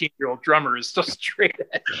 14-year-old drummer is still straight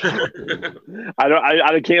edge.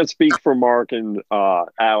 I can't speak for Mark and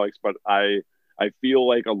Alex, but I feel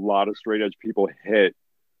like a lot of straight edge people hit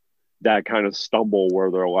that kind of stumble where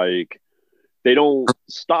they're like, they don't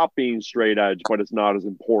stop being straight edge, but it's not as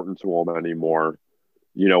important to them anymore.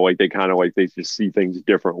 You know, like they kind of like, they just see things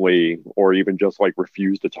differently, or even just like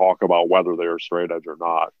refuse to talk about whether they're straight edge or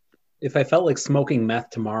not. If I felt like smoking meth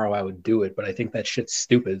tomorrow, I would do it, but I think that shit's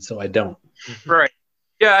stupid, so I don't. Right.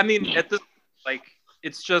 Yeah, I mean, at this, like,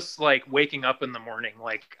 it's just like waking up in the morning.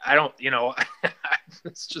 Like, I don't, you know,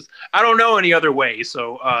 it's just, I don't know any other way.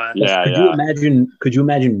 So, Could you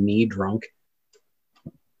imagine me drunk?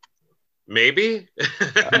 Maybe.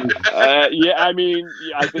 Yeah, I mean,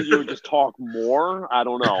 I think you would just talk more. I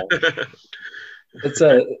don't know.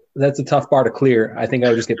 That's a tough bar to clear. I think I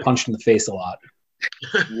would just get punched in the face a lot.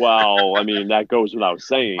 Well, I mean, that goes without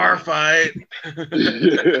saying. Bar fight.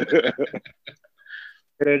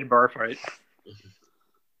 Bar fight.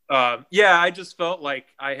 Yeah, I just felt like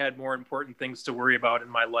I had more important things to worry about in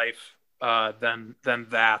my life than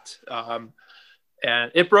that.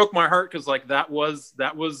 And it broke my heart because like that was,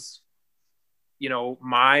 you know,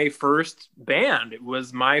 my first band. It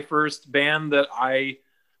was my first band that I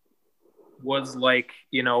was like,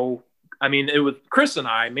 you know, I mean, it was Chris and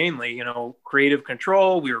I mainly, you know, creative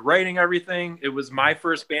control. We were writing everything. It was my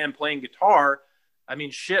first band playing guitar. I mean,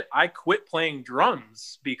 shit, I quit playing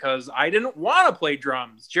drums because I didn't want to play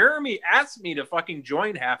drums. Jeremy asked me to fucking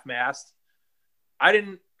join Half Mast.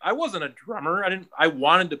 I wasn't a drummer. I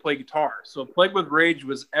wanted to play guitar. So Plague with Rage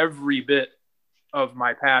was every bit of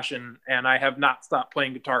my passion, and I have not stopped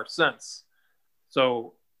playing guitar since.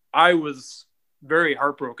 So I was very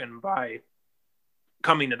heartbroken by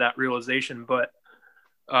coming to that realization. But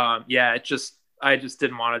yeah, I just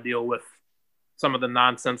didn't want to deal with some of the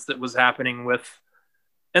nonsense that was happening with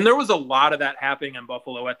And there was a lot of that happening in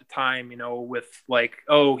Buffalo at the time, you know, with like,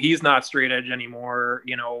 oh, he's not straight edge anymore,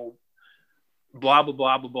 you know, blah, blah,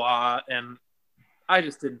 blah, blah, blah. And I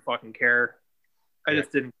just didn't fucking care. I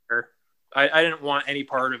just didn't care. I didn't want any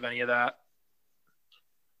part of any of that.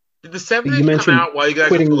 Did the 7-inch come out while you guys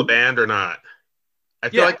were still a band or not? I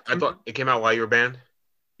thought it came out while you were a band.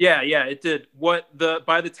 Yeah, it did. By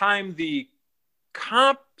the time the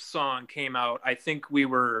comp song came out, I think we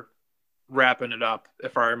were wrapping it up,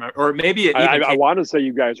 if I remember, or maybe I want to say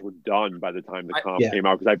you guys were done by the time the comp came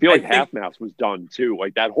out, because I feel like Half Mast was done too.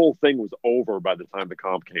 Like that whole thing was over by the time the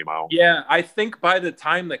comp came out. Yeah, I think by the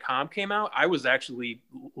time the comp came out, I was actually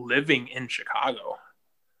living in Chicago.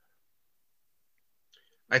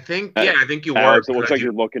 I think you were. So it looks like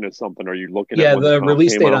you're looking at something. Are you looking at? Yeah, the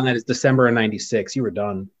release date on that is December of '96. You were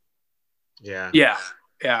done. Yeah.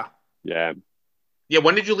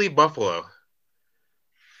 When did you leave Buffalo?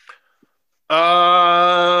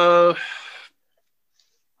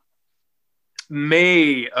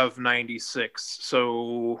 May of '96.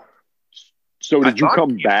 So did you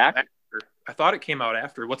come back? I thought it came out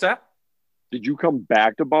after. What's that? Did you come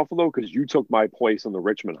back to Buffalo? Because you took my place in the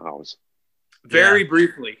Richmond house. Very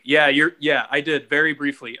briefly. I did very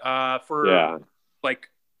briefly. That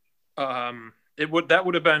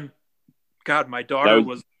would have been, God, my daughter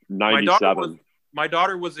was 97. My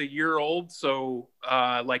daughter was a year old, so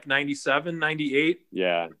like 97, 98.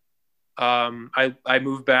 Yeah. I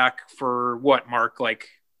moved back for what, Mark? Like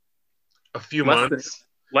a few months.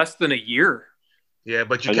 Less than a year. Yeah,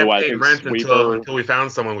 but you kept paying rent until we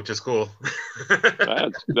found someone, which is cool.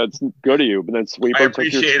 that's good of you. But then Sweeper took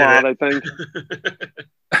your spot, I think.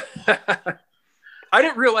 I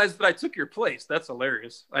didn't realize that I took your place. That's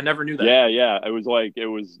hilarious. I never knew that. Yeah. It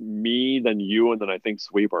was me, then you, and then I think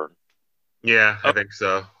Sweeper. Yeah, I think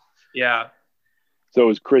so. Yeah. So it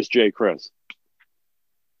was Chris J. Chris.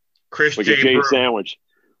 Chris like J. a J Brew. sandwich.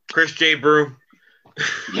 Chris J. Brew.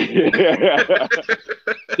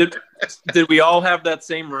 Did we all have that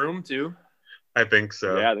same room too? I think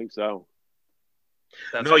so. Yeah, I think so.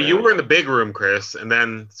 You were in the big room, Chris, and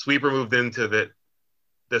then Sweeper moved into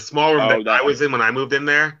the small room that I was in when I moved in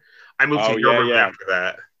there. I moved to your room after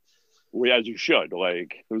that. Well, as you should.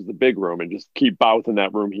 Like, it was the big room, and just keep Bouth in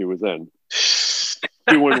that room he was in.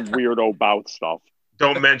 Doing weirdo Bouth stuff.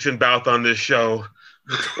 Don't mention Bouth on this show.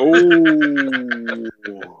 Oh,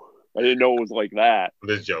 I didn't know it was like that. I'm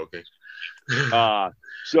just joking.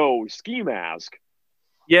 So Ski Mask.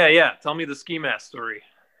 Yeah. Tell me the Ski Mask story.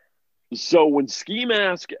 So when Ski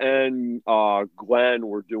Mask and Glenn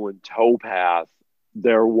were doing Towpath,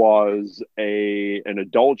 there was an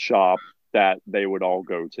adult shop that they would all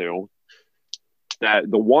go to. That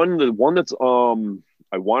the one that's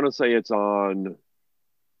I want to say it's on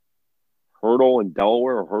Hurdle in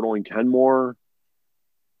Delaware or Hurdle in Kenmore.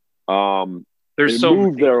 There's so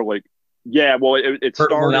moved many. there, like, yeah. Well, it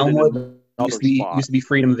started Elmwood. Used to be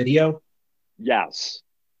Freedom Video. Yes,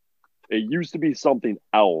 it used to be something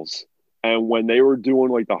else. And when they were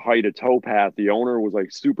doing like the height of Towpath, the owner was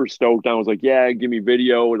like super stoked. I was like, "Yeah, give me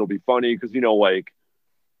video. It'll be funny because like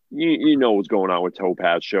you know what's going on with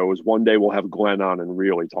Towpath shows. One day we'll have Glenn on and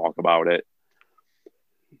really talk about it."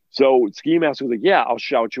 So Ski Mask was like, "Yeah, I'll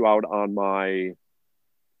shout you out on my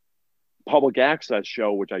public access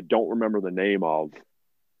show," which I don't remember the name of.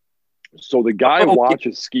 So the guy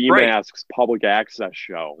watches Ski Mask's public access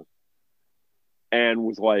show and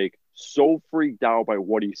was like so freaked out by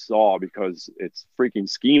what he saw because it's freaking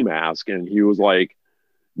Ski Mask. And he was like,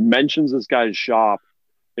 mentions this guy's shop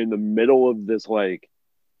in the middle of this like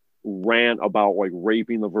rant about like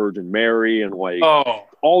raping the Virgin Mary and like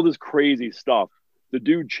all this crazy stuff. The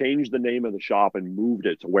dude changed the name of the shop and moved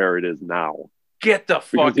it to where it is now. Get the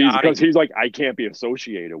fuck out! Because he's like, I can't be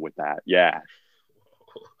associated with that. Yeah.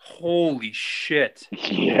 Holy shit.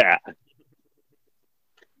 Yeah.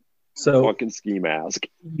 So fucking Ski Mask.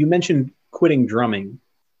 You mentioned quitting drumming.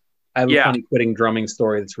 I have a funny quitting drumming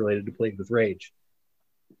story that's related to Plagued with Rage.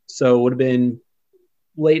 So it would have been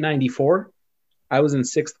late '94. I was in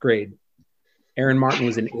 6th grade. Aaron Martin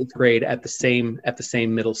was in 8th grade at the same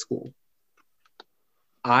middle school.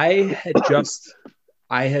 I had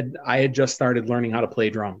just started learning how to play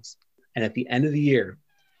drums. And at the end of the year,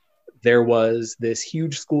 there was this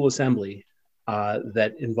huge school assembly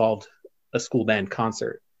that involved a school band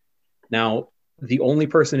concert. Now, the only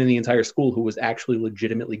person in the entire school who was actually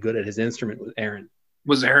legitimately good at his instrument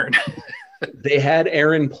was Aaron. They had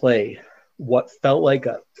Aaron play what felt like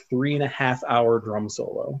a 3.5-hour drum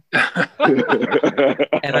solo.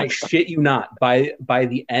 And I shit you not, by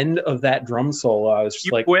the end of that drum solo, I was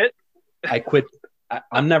just quit? I quit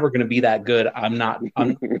I'm never going to be that good. I'm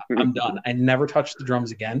done. I never touched the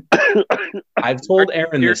drums again. I've told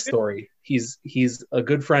Aaron this story. He's a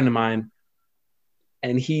good friend of mine,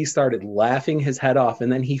 and he started laughing his head off,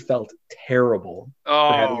 and then he felt terrible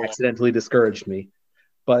for having accidentally discouraged me.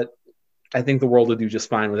 But I think the world would do just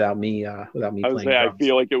fine without me playing drums. I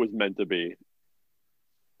feel like it was meant to be.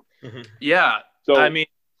 Yeah. So I mean,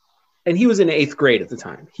 and he was in 8th grade at the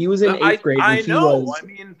time. He was in 8th grade. I know. I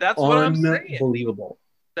mean, that's what I'm saying. Unbelievable.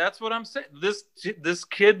 That's what I'm saying. This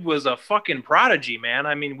kid was a fucking prodigy, man.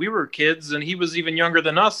 I mean, we were kids, and he was even younger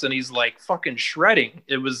than us, and he's like fucking shredding.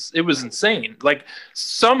 It was insane. Like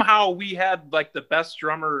somehow we had like the best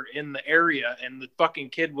drummer in the area, and the fucking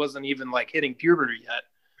kid wasn't even like hitting puberty yet.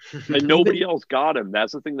 And nobody else got him.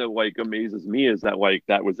 That's the thing that like amazes me is that like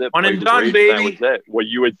that was it. One and done, baby. That was it. Well,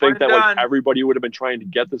 you would think that like everybody would have been trying to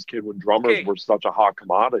get this kid when drummers were such a hot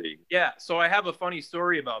commodity. Yeah. So I have a funny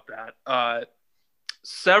story about that.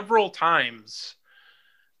 Several times,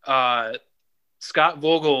 Scott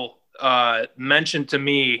Vogel mentioned to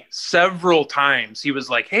me several times. He was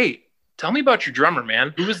like, "Hey, tell me about your drummer,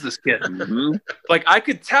 man. Who is this kid?" Mm-hmm. Like I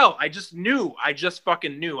could tell. I just knew. I just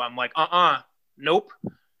fucking knew. I'm like, nope.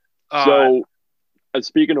 So,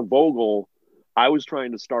 speaking of Vogel, I was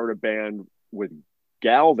trying to start a band with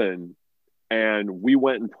Galvin, and we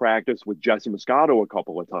went and practiced with Jesse Moscato a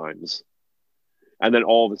couple of times. And then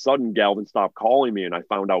all of a sudden, Galvin stopped calling me, and I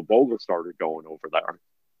found out Vogel started going over there.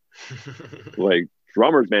 Like,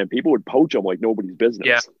 drummers, man, people would poach them like nobody's business.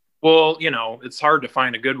 Yeah. Well, you know, it's hard to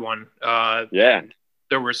find a good one. Yeah.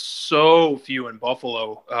 There were so few in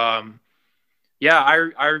Buffalo. Yeah,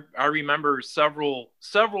 I remember several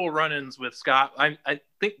run-ins with Scott. I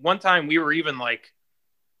think one time we were even like,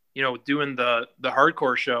 you know, doing the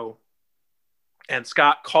hardcore show, and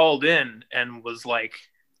Scott called in and was like,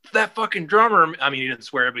 "That fucking drummer." I mean, he didn't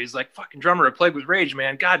swear, but he's like, "Fucking drummer at Plague with Rage,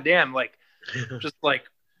 man. God damn!" Like, just like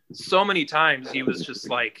so many times he was just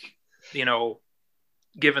like, you know,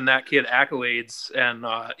 giving that kid accolades, and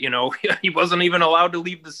you know, he wasn't even allowed to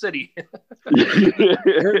leave the city.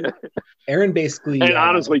 Aaron basically, and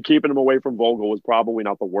honestly, keeping him away from Vogel was probably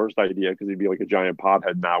not the worst idea because he'd be like a giant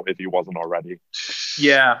pothead now if he wasn't already.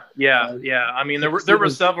 Yeah. I mean, there were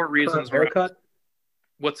several reasons. Haircut.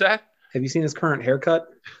 What's that? Have you seen his current haircut?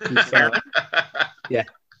 Yeah.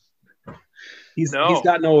 He's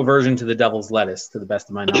got no aversion to the devil's lettuce, to the best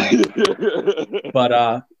of my knowledge.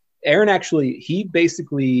 But Aaron actually, he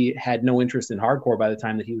basically had no interest in hardcore by the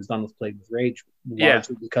time that he was done with Plague with Rage,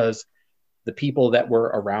 largely because the people that were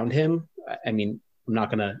around him, I mean, I'm not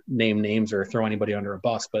going to name names or throw anybody under a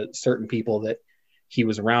bus, but certain people that he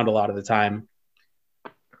was around a lot of the time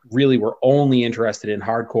really were only interested in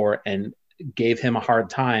hardcore and gave him a hard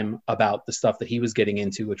time about the stuff that he was getting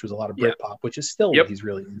into, which was a lot of Britpop, which is still what he's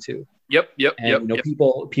really into.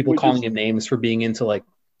 People calling him names for being into like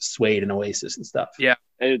Suede and Oasis and stuff. Yeah.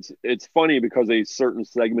 And it's funny because a certain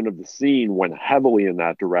segment of the scene went heavily in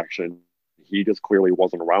that direction. He just clearly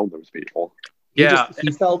wasn't around those people. He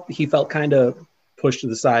felt kind of pushed to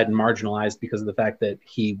the side and marginalized because of the fact that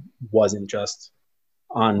he wasn't just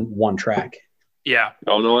on one track. Yeah.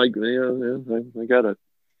 Oh no, I get it.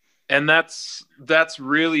 And that's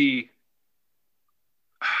really,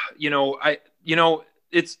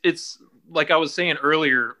 it's like I was saying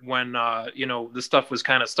earlier when, the stuff was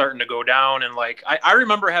kind of starting to go down. And like, I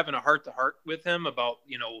remember having a heart-to-heart with him about,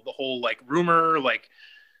 the whole like rumor, like,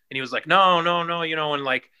 and he was like, no, and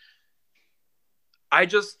like,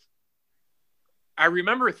 I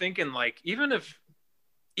remember thinking like, even if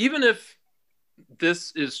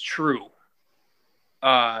this is true,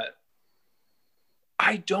 I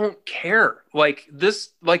don't care. Like this,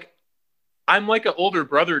 like I'm like an older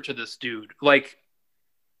brother to this dude. Like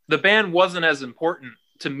the band wasn't as important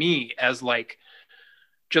to me as like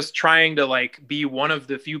just trying to like be one of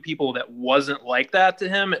the few people that wasn't like that to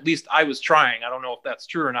him. At least I was trying. I don't know if that's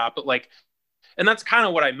true or not, but like, and that's kind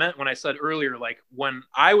of what I meant when I said earlier, like when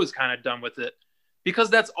I was kind of done with it, because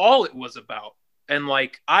that's all it was about. And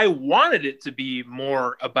like, I wanted it to be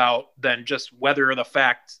more about than just whether the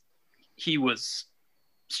fact he was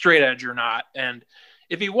straight edge or not. And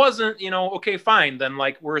if he wasn't, okay, fine. Then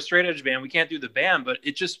like, we're a straight edge band. We can't do the band, but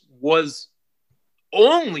it just was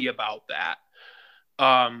only about that.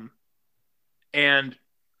 And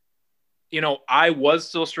I was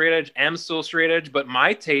still straight edge, am still straight edge, but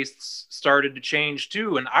my tastes started to change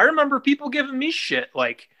too. And I remember people giving me shit.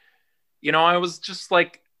 Like, I was just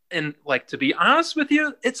like, and like, to be honest with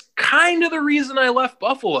you, it's kind of the reason I left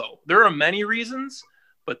Buffalo. There are many reasons,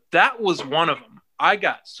 but that was one of them. I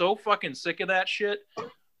got so fucking sick of that shit.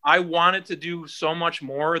 I wanted to do so much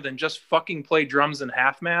more than just fucking play drums and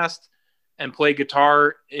half-mast. and play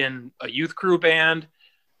guitar in a youth crew band,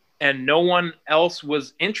 and no one else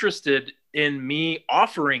was interested in me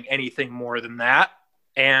offering anything more than that.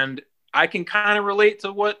 And I can kind of relate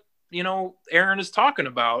to what, you know, Aaron is talking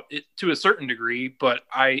about it to a certain degree, but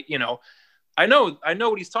I know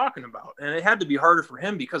what he's talking about. And it had to be harder for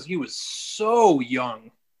him because he was so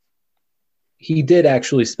young. He did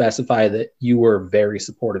actually specify that you were very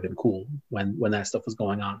supportive and cool when that stuff was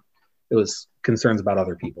going on. It was concerns about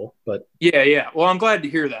other people, but yeah. Well, I'm glad to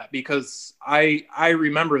hear that because I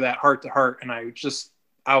remember that heart to heart, and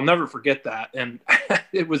I'll never forget that. And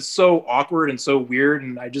it was so awkward and so weird.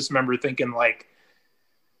 And I just remember thinking, like,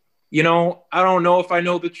 you know, I don't know if I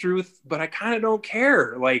know the truth, but I kind of don't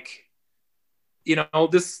care. Like, you know,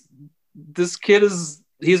 this kid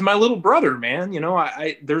he's my little brother, man. You know,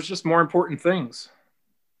 there's just more important things.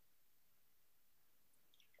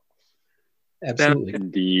 Absolutely.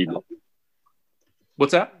 Indeed.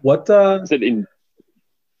 What's that? What Go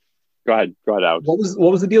ahead, Alex.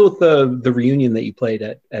 What was the deal with the reunion that you played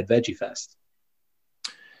at Veggie Fest?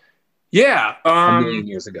 Yeah, a million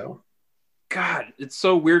years ago. God, it's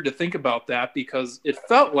so weird to think about that because it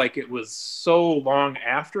felt like it was so long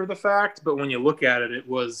after the fact, but when you look at it, it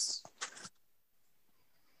was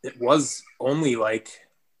only like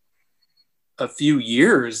a few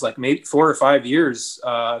years, like maybe 4 or 5 years,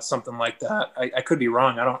 something like that. I could be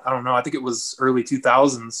wrong. I don't know. I think it was early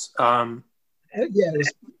 2000s. Yeah, it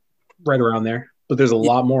was right around there. But there's a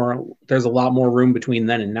lot more room between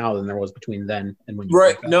then and now than there was between then and when you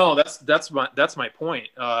right. No, that's my point.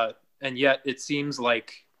 And yet it seems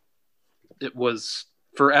like it was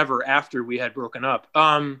forever after we had broken up.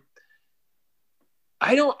 I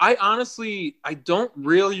honestly don't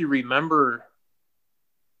really remember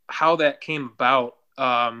how that came about.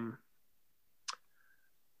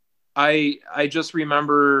 I just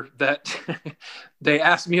remember that they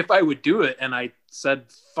asked me if I would do it, and I said,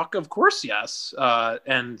 "Fuck, of course, yes."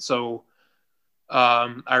 And so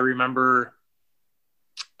I remember,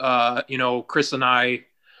 you know, Chris and I,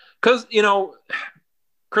 because you know,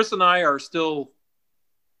 Chris and I are still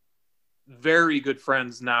very good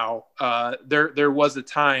friends now. There was a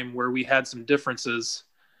time where we had some differences.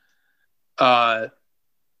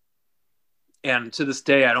 And to this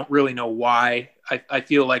day, I don't really know why. I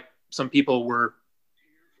feel like some people were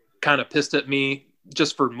kind of pissed at me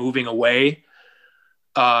just for moving away.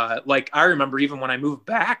 Like I remember even when I moved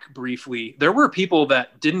back briefly, there were people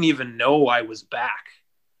that didn't even know I was back.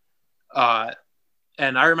 And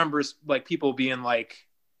I remember like people being like,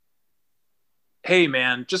 "Hey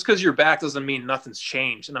man, just because you're back doesn't mean nothing's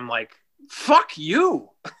changed." And I'm like, "Fuck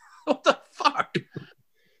you." What the fuck?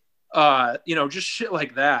 You know, just shit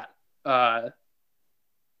like that.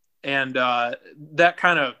 And that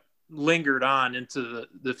kind of lingered on into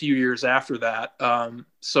the few years after that.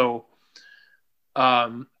 So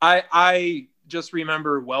I just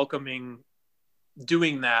remember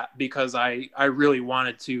doing that because I really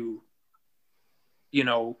wanted to, you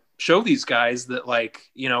know, show these guys that, like,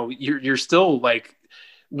 you know, you're still like,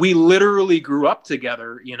 we literally grew up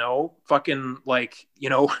together, you know, fucking like, you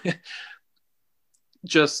know,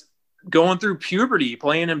 just going through puberty,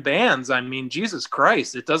 playing in bands. I mean, Jesus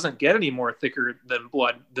Christ, it doesn't get any more thicker than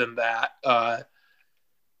blood than that.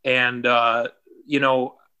 And you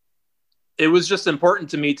know, it was just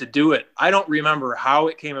important to me to do it. I don't remember how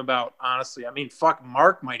it came about, honestly. I mean, fuck,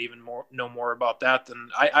 Mark might even know more about that than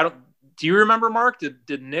I don't. Do you remember, Mark?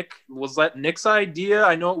 Did Nick, was that Nick's idea?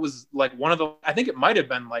 I know it was like I think it might have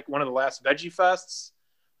been like one of the last Veggie Fests.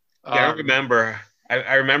 Yeah, I don't remember.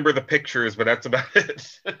 I remember the pictures, but that's about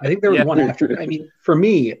it. I think there was one after. I mean, for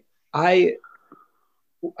me, I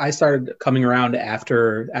started coming around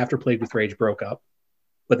after Plagued with Rage broke up,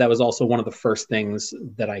 but that was also one of the first things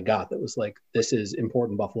that I got that was like, this is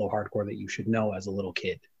important Buffalo hardcore that you should know as a little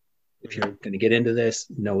kid. If you're going to get into this,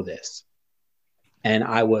 know this. And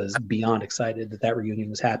I was beyond excited that reunion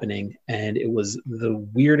was happening, and it was the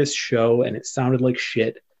weirdest show, and it sounded like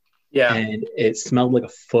shit. Yeah. And it smelled like a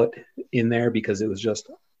foot in there because it was just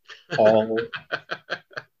all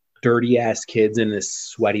dirty ass kids in this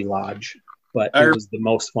sweaty lodge. But it was the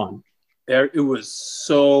most fun. It was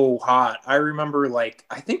so hot. I remember, like,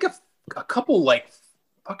 I think a couple like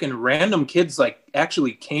fucking random kids like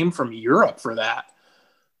actually came from Europe for that.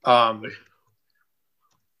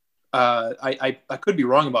 I could be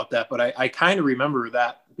wrong about that, but I kind of remember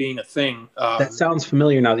that being a thing. That sounds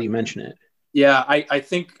familiar now that you mention it. Yeah, I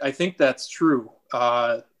think that's true.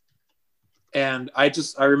 And I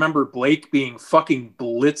remember Blake being fucking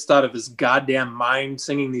blitzed out of his goddamn mind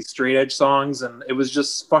singing these straight edge songs, and it was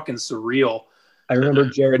just fucking surreal. I remember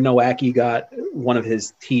Jared Nowacki got one of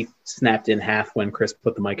his teeth snapped in half when Chris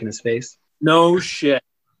put the mic in his face. No shit.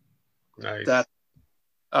 Nice.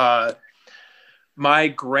 That my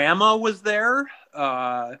grandma was there.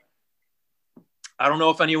 I don't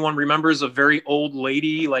know if anyone remembers a very old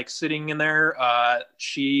lady like sitting in there.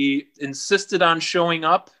 She insisted on showing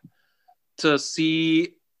up to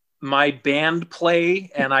see my band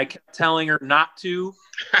play, and I kept telling her not to.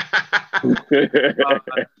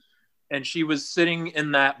 And she was sitting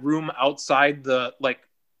in that room outside the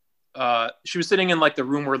she was sitting in like the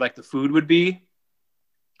room where like the food would be.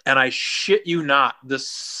 And I shit you not, the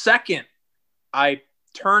second I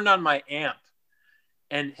turned on my amp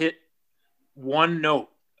and hit one note.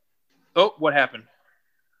 Oh, what happened?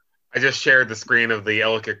 I just shared the screen of the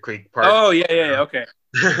Ellicott Creek Park. Oh, yeah. Okay.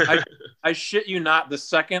 I shit you not, the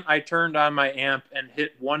second I turned on my amp and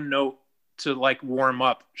hit one note to like warm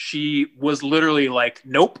up, she was literally like,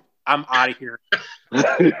 nope, I'm out of here.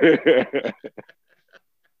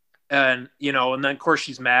 And, you know, and then of course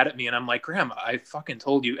she's mad at me and I'm like, Grandma, I fucking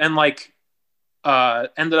told you. And like,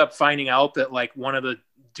 ended up finding out that like one of the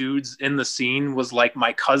dudes in the scene was like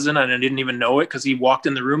my cousin and I didn't even know it because he walked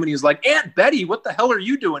in the room and he was like, Aunt Betty, what the hell are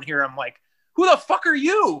you doing here? I'm like, who the fuck are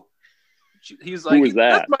you? He's like, who is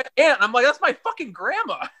that? That's my aunt. I'm like, that's my fucking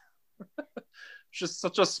grandma. It's just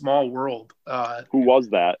such a small world. Who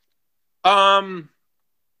was that? Fuck.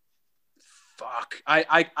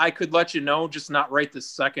 I could let you know, just not right this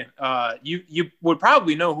second. You would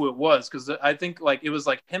probably know who it was because I think like it was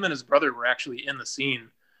like him and his brother were actually in the scene.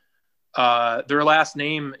 Their last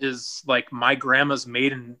name is like my grandma's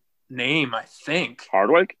maiden name, I think.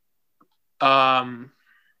 Hardwick? Because I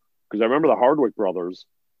remember the Hardwick brothers.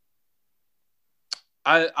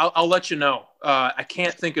 I'll let you know. I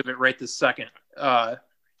can't think of it right this second.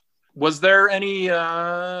 Was there any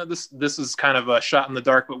this is kind of a shot in the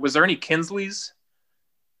dark, but was there any Kinsleys?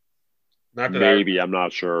 Maybe, I'm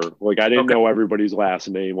not sure. Like I didn't know everybody's last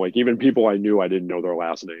name. Like even people I knew, I didn't know their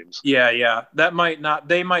last names. Yeah. That might not,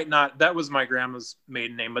 that was my grandma's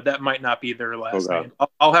maiden name, but that might not be their last name.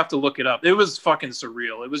 I'll have to look it up. It was fucking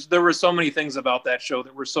surreal. There were so many things about that show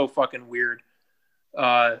that were so fucking weird.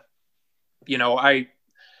 You know, I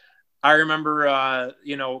remember,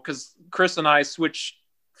 you know, because Chris and I switched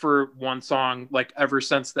for one song like ever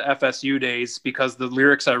since the FSU days because the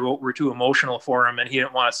lyrics I wrote were too emotional for him and he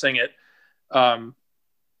didn't want to sing it.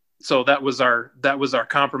 So that was our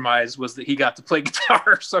compromise, was that he got to play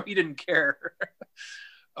guitar, so he didn't care.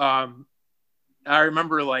 I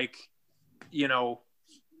remember like, you know,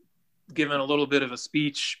 giving a little bit of a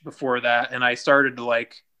speech before that, and I started to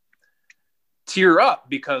like tear up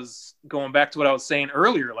because going back to what I was saying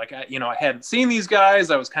earlier, like I hadn't seen these guys,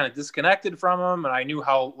 I was kind of disconnected from them, and I knew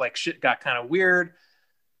how like shit got kind of weird,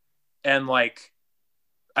 and like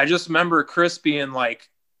I just remember Chris being like,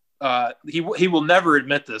 he will never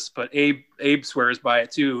admit this, but Abe swears by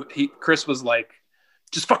it too. Chris was like,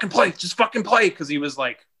 just fucking play, because he was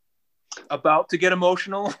like about to get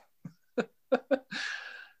emotional.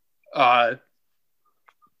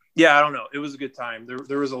 Yeah, I don't know. It was a good time.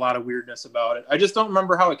 There was a lot of weirdness about it. I just don't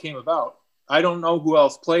remember how it came about. I don't know who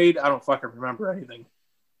else played. I don't fucking remember anything.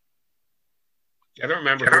 I don't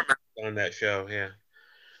remember on that show. Yeah.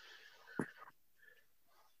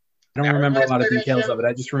 I don't remember a lot of details of it.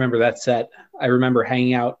 I just remember that set. I remember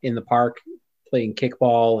hanging out in the park, playing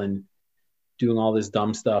kickball and doing all this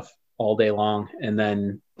dumb stuff all day long, and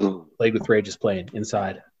then played with Ray just playing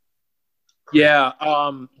inside. Yeah,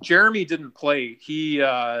 Jeremy didn't play. He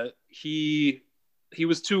was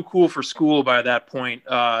too cool for school by that point.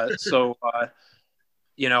 So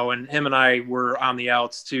you know, and him and I were on the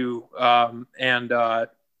outs too.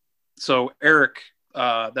 So Eric,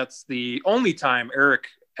 that's the only time Eric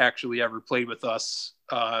actually ever played with us.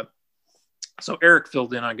 So Eric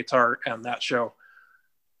filled in on guitar on that show.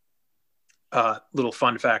 Little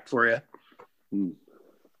fun fact for you.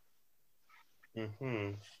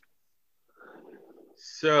 Mm-hmm.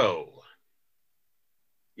 So,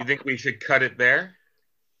 you think we should cut it there?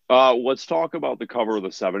 Let's talk about the cover of the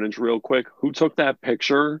 7-inch real quick. Who took that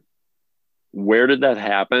picture? Where did that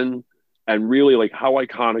happen? And really, like, how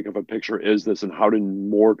iconic of a picture is this, and how did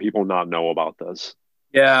more people not know about this?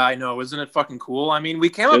 Yeah, I know. Isn't it fucking cool? I mean, we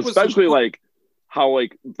came up with especially like how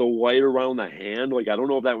like the light around the hand. Like, I don't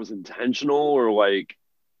know if that was intentional or like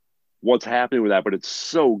what's happening with that, but it's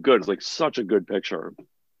so good. It's like such a good picture.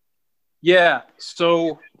 Yeah.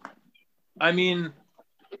 So, I mean,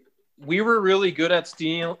 we were really good at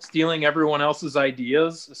stealing everyone else's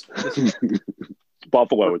ideas.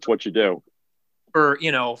 Buffalo, it's what you do.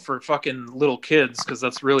 For fucking little kids, because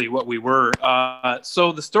that's really what we were.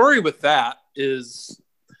 So the story with that is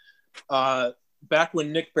back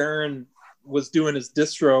when Nick Barron was doing his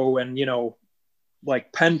distro and, you know,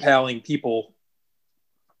 like pen paling people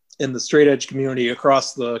in the straight edge community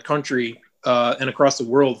across the country and across the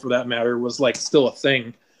world for that matter was like still a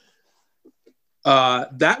thing.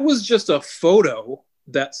 That was just a photo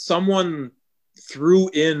that someone threw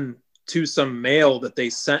in to some mail that they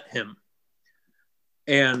sent him.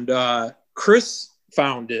 And Chris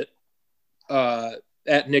found it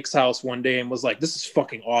at Nick's house one day and was like, "This is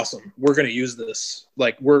fucking awesome. We're going to use this.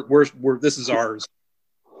 Like we're this is ours."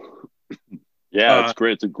 Yeah, it's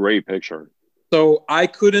great. It's a great picture. So I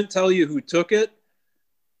couldn't tell you who took it.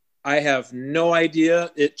 I have no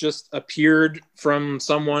idea. It just appeared from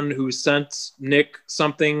someone who sent Nick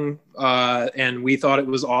something, and we thought it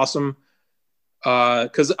was awesome.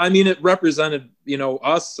 Because I mean, it represented, you know,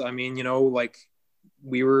 us. I mean, you know, like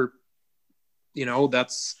we were, you know,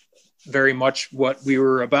 that's very much what we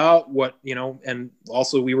were about. What, you know, and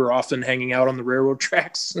also we were often hanging out on the railroad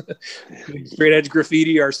tracks, straight edge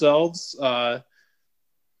graffiti ourselves.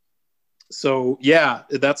 So yeah,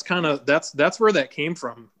 that's where that came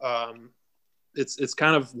from. It's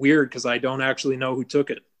kind of weird because I don't actually know who took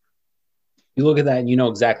it. You look at that and you know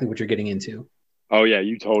exactly what you're getting into. Oh yeah,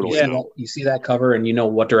 you totally know. You see that cover and you know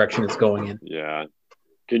what direction it's going in. Yeah.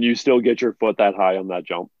 Can you still get your foot that high on that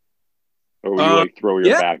jump? Or will you like throw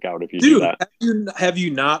your back out if you do that? Have you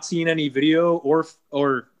not seen any video or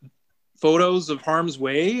photos of Harm's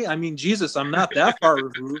Way? I mean, Jesus, I'm not that far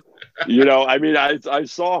removed. You know, I mean, I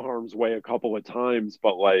saw Harm's Way a couple of times,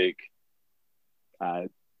 but like, I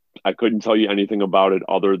couldn't tell you anything about it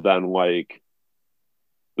other than like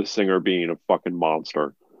the singer being a fucking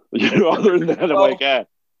monster. You know, other than that, I'm like, eh.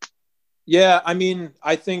 Yeah, I mean,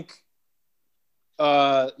 I think,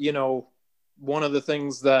 you know, one of the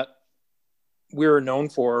things that we're known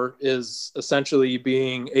for is essentially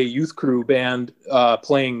being a youth crew band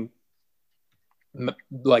playing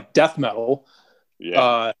like death metal.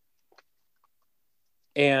 Yeah.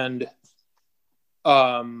 And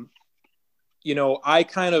you know, I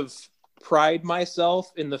kind of pride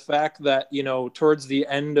myself in the fact that, you know, towards the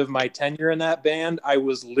end of my tenure in that band, I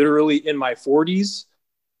was literally in my 40s,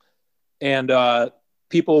 and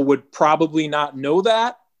people would probably not know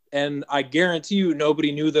that. And I guarantee you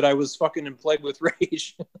nobody knew that I was fucking in Plague with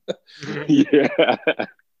Rage. Yeah.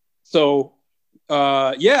 So,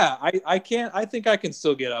 yeah, I think I can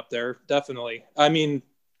still get up there. Definitely. I mean,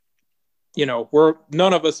 you know,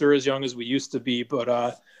 none of us are as young as we used to be, but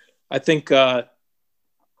I think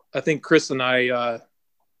Chris and I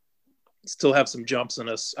still have some jumps in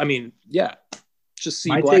us. I mean, yeah, just see.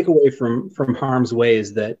 My takeaway from Harm's Way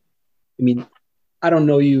is that, I mean, I don't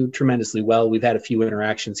know you tremendously well. We've had a few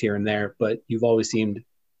interactions here and there, but you've always seemed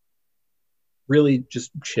really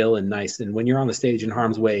just chill and nice. And when you're on the stage in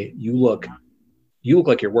Harm's Way, you look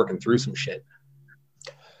like you're working through some shit.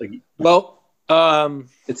 Like, well,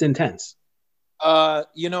 it's intense.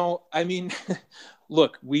 You know, I mean,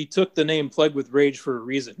 look, we took the name Plague with Rage for a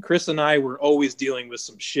reason. Chris and I were always dealing with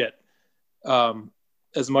some shit,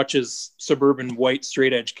 as much as suburban white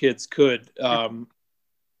straight edge kids could.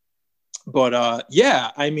 But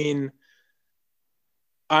yeah, I mean,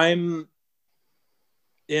 I'm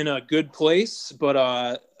in a good place,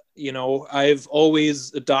 but you know, I've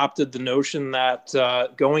always adopted the notion that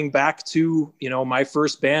going back to, you know, my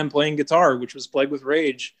first band playing guitar, which was Plague with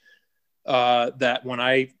Rage, that when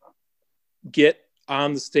I get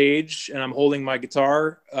on the stage and I'm holding my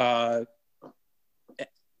guitar,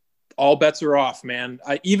 all bets are off, man.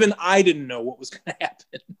 I didn't know what was going to happen.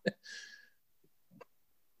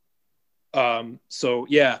 So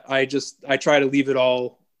yeah, I try to leave it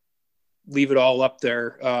all up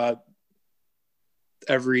there.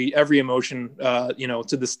 Every emotion, you know,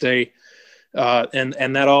 to this day.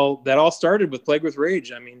 And that all started with Plague with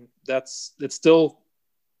Rage. I mean, it's still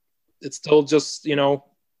just, you know,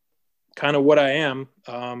 kind of what I am.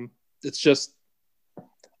 It's just,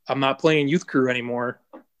 I'm not playing youth crew anymore.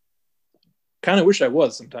 Kind of wish I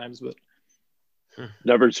was sometimes, but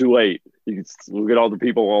never too late. You can look at all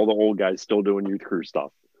the old guys still doing youth crew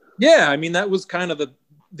stuff. Yeah, I mean, that was kind of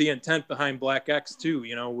the intent behind Black X too,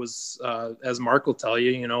 you know, was as Mark will tell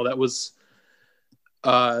you, you know, that was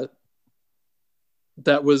I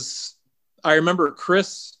remember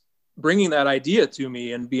Chris bringing that idea to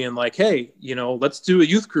me and being like, hey, you know, let's do a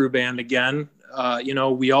youth crew band again. You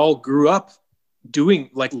know, we all grew up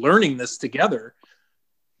learning this together.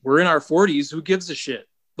 We're in our 40s. Who gives a shit?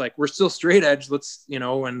 Like, we're still straight edge. Let's, you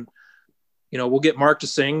know, and, you know, we'll get Mark to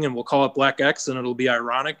sing and we'll call it Black X and it'll be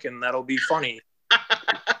ironic and that'll be funny.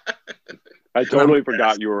 I totally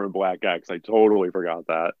forgot you were in Black X. I totally forgot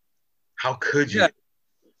that. How could you?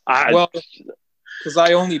 Yeah. Well, because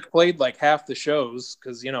I only played like half the shows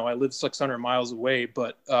because, you know, I live 600 miles away.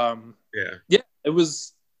 But yeah, it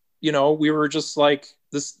was, you know, we were just like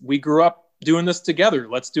this. We grew up doing this together.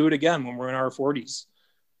 Let's do it again when we're in our 40s.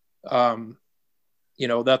 You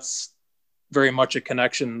know, that's very much a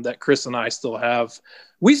connection that Chris and I still have.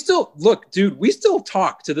 We still we still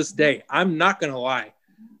talk to this day. I'm not going to lie.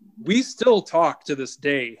 We still talk to this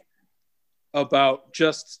day about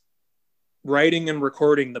just writing and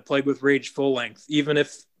recording the Plagued with Rage full length, even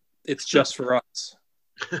if it's just for us.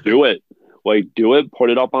 Do it. Like, do it. Put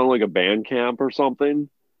it up on like a Bandcamp or something,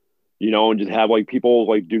 you know, and just have like people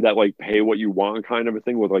like do that, like pay what you want kind of a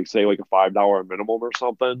thing with like, say, like a $5 minimum or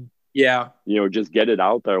something. Yeah. You know, just get it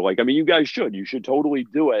out there. Like, I mean, you should totally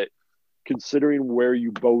do it, considering where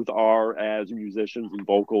you both are as musicians and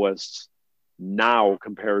vocalists now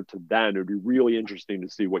compared to then. It would be really interesting to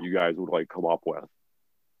see what you guys would like come up with.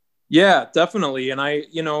 Yeah, definitely. And I,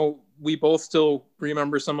 you know, we both still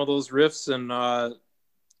remember some of those riffs, and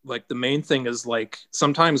like the main thing is like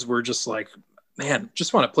sometimes we're just like, man,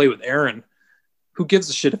 just want to play with Aaron. Who gives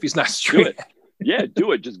a shit if he's not straight? Yeah,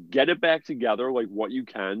 do it. Just get it back together, like what you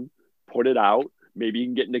can, put it out. Maybe you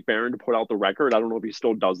can get Nick Barron to put out the record. I don't know if he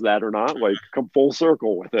still does that or not. Like, come full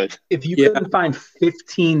circle with it. If you couldn't find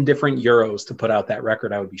 15 different euros to put out that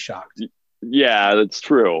record, I would be shocked. Yeah, that's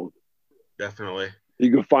true. Definitely.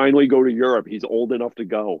 You can finally go to Europe. He's old enough to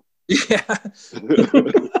go. Yeah.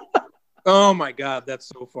 Oh my God, that's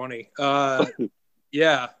so funny.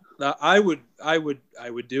 Yeah, I would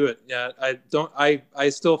do it. Yeah, I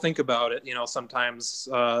still think about it, you know, sometimes,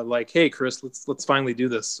 like, hey, Chris, let's finally do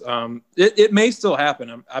this. It may still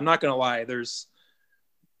happen. I'm not gonna lie. There's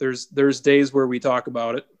days where we talk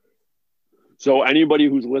about it. So anybody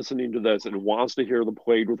who's listening to this and wants to hear the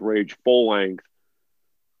Plagued with Rage full length,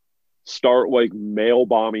 start like mail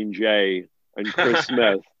bombing Jay and Chris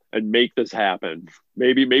Smith and make this happen.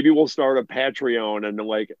 Maybe we'll start a Patreon, and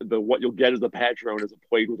like what you'll get as a Patreon is a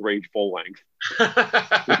Plagued with Rage full length.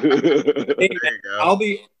 Hey,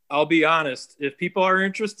 I'll be honest. If people are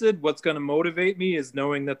interested, what's going to motivate me is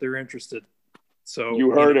knowing that they're interested. So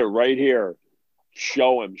you heard it right here.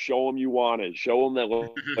 Show them you want it. Show them that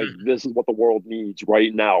like this is what the world needs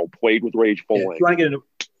right now. Plagued with Rage full length. If you want to get into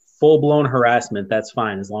full-blown harassment, that's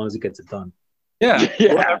fine as long as it gets it done. Yeah.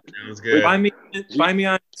 Sounds good. Find me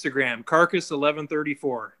on Instagram,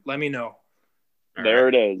 Carcass1134. Let me know. There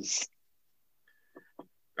it is.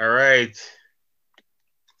 All right.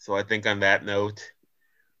 So I think on that note,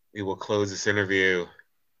 we will close this interview.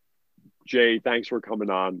 Jay, thanks for coming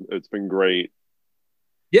on. It's been great.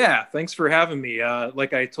 Yeah, thanks for having me.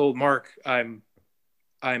 Like I told Mark, I'm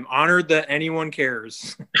honored that anyone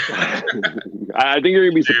cares. I think you're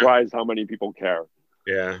gonna be surprised how many people care.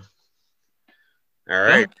 Yeah. All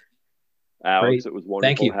right. Alex, it was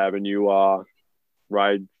wonderful having you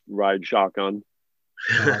ride shotgun.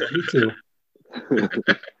 Me too.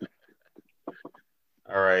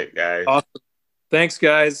 All right, guys. Awesome. Thanks,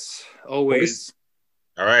 guys. Always.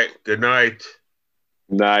 All right. Good night.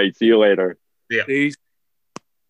 Night. See you later. Yeah. Peace.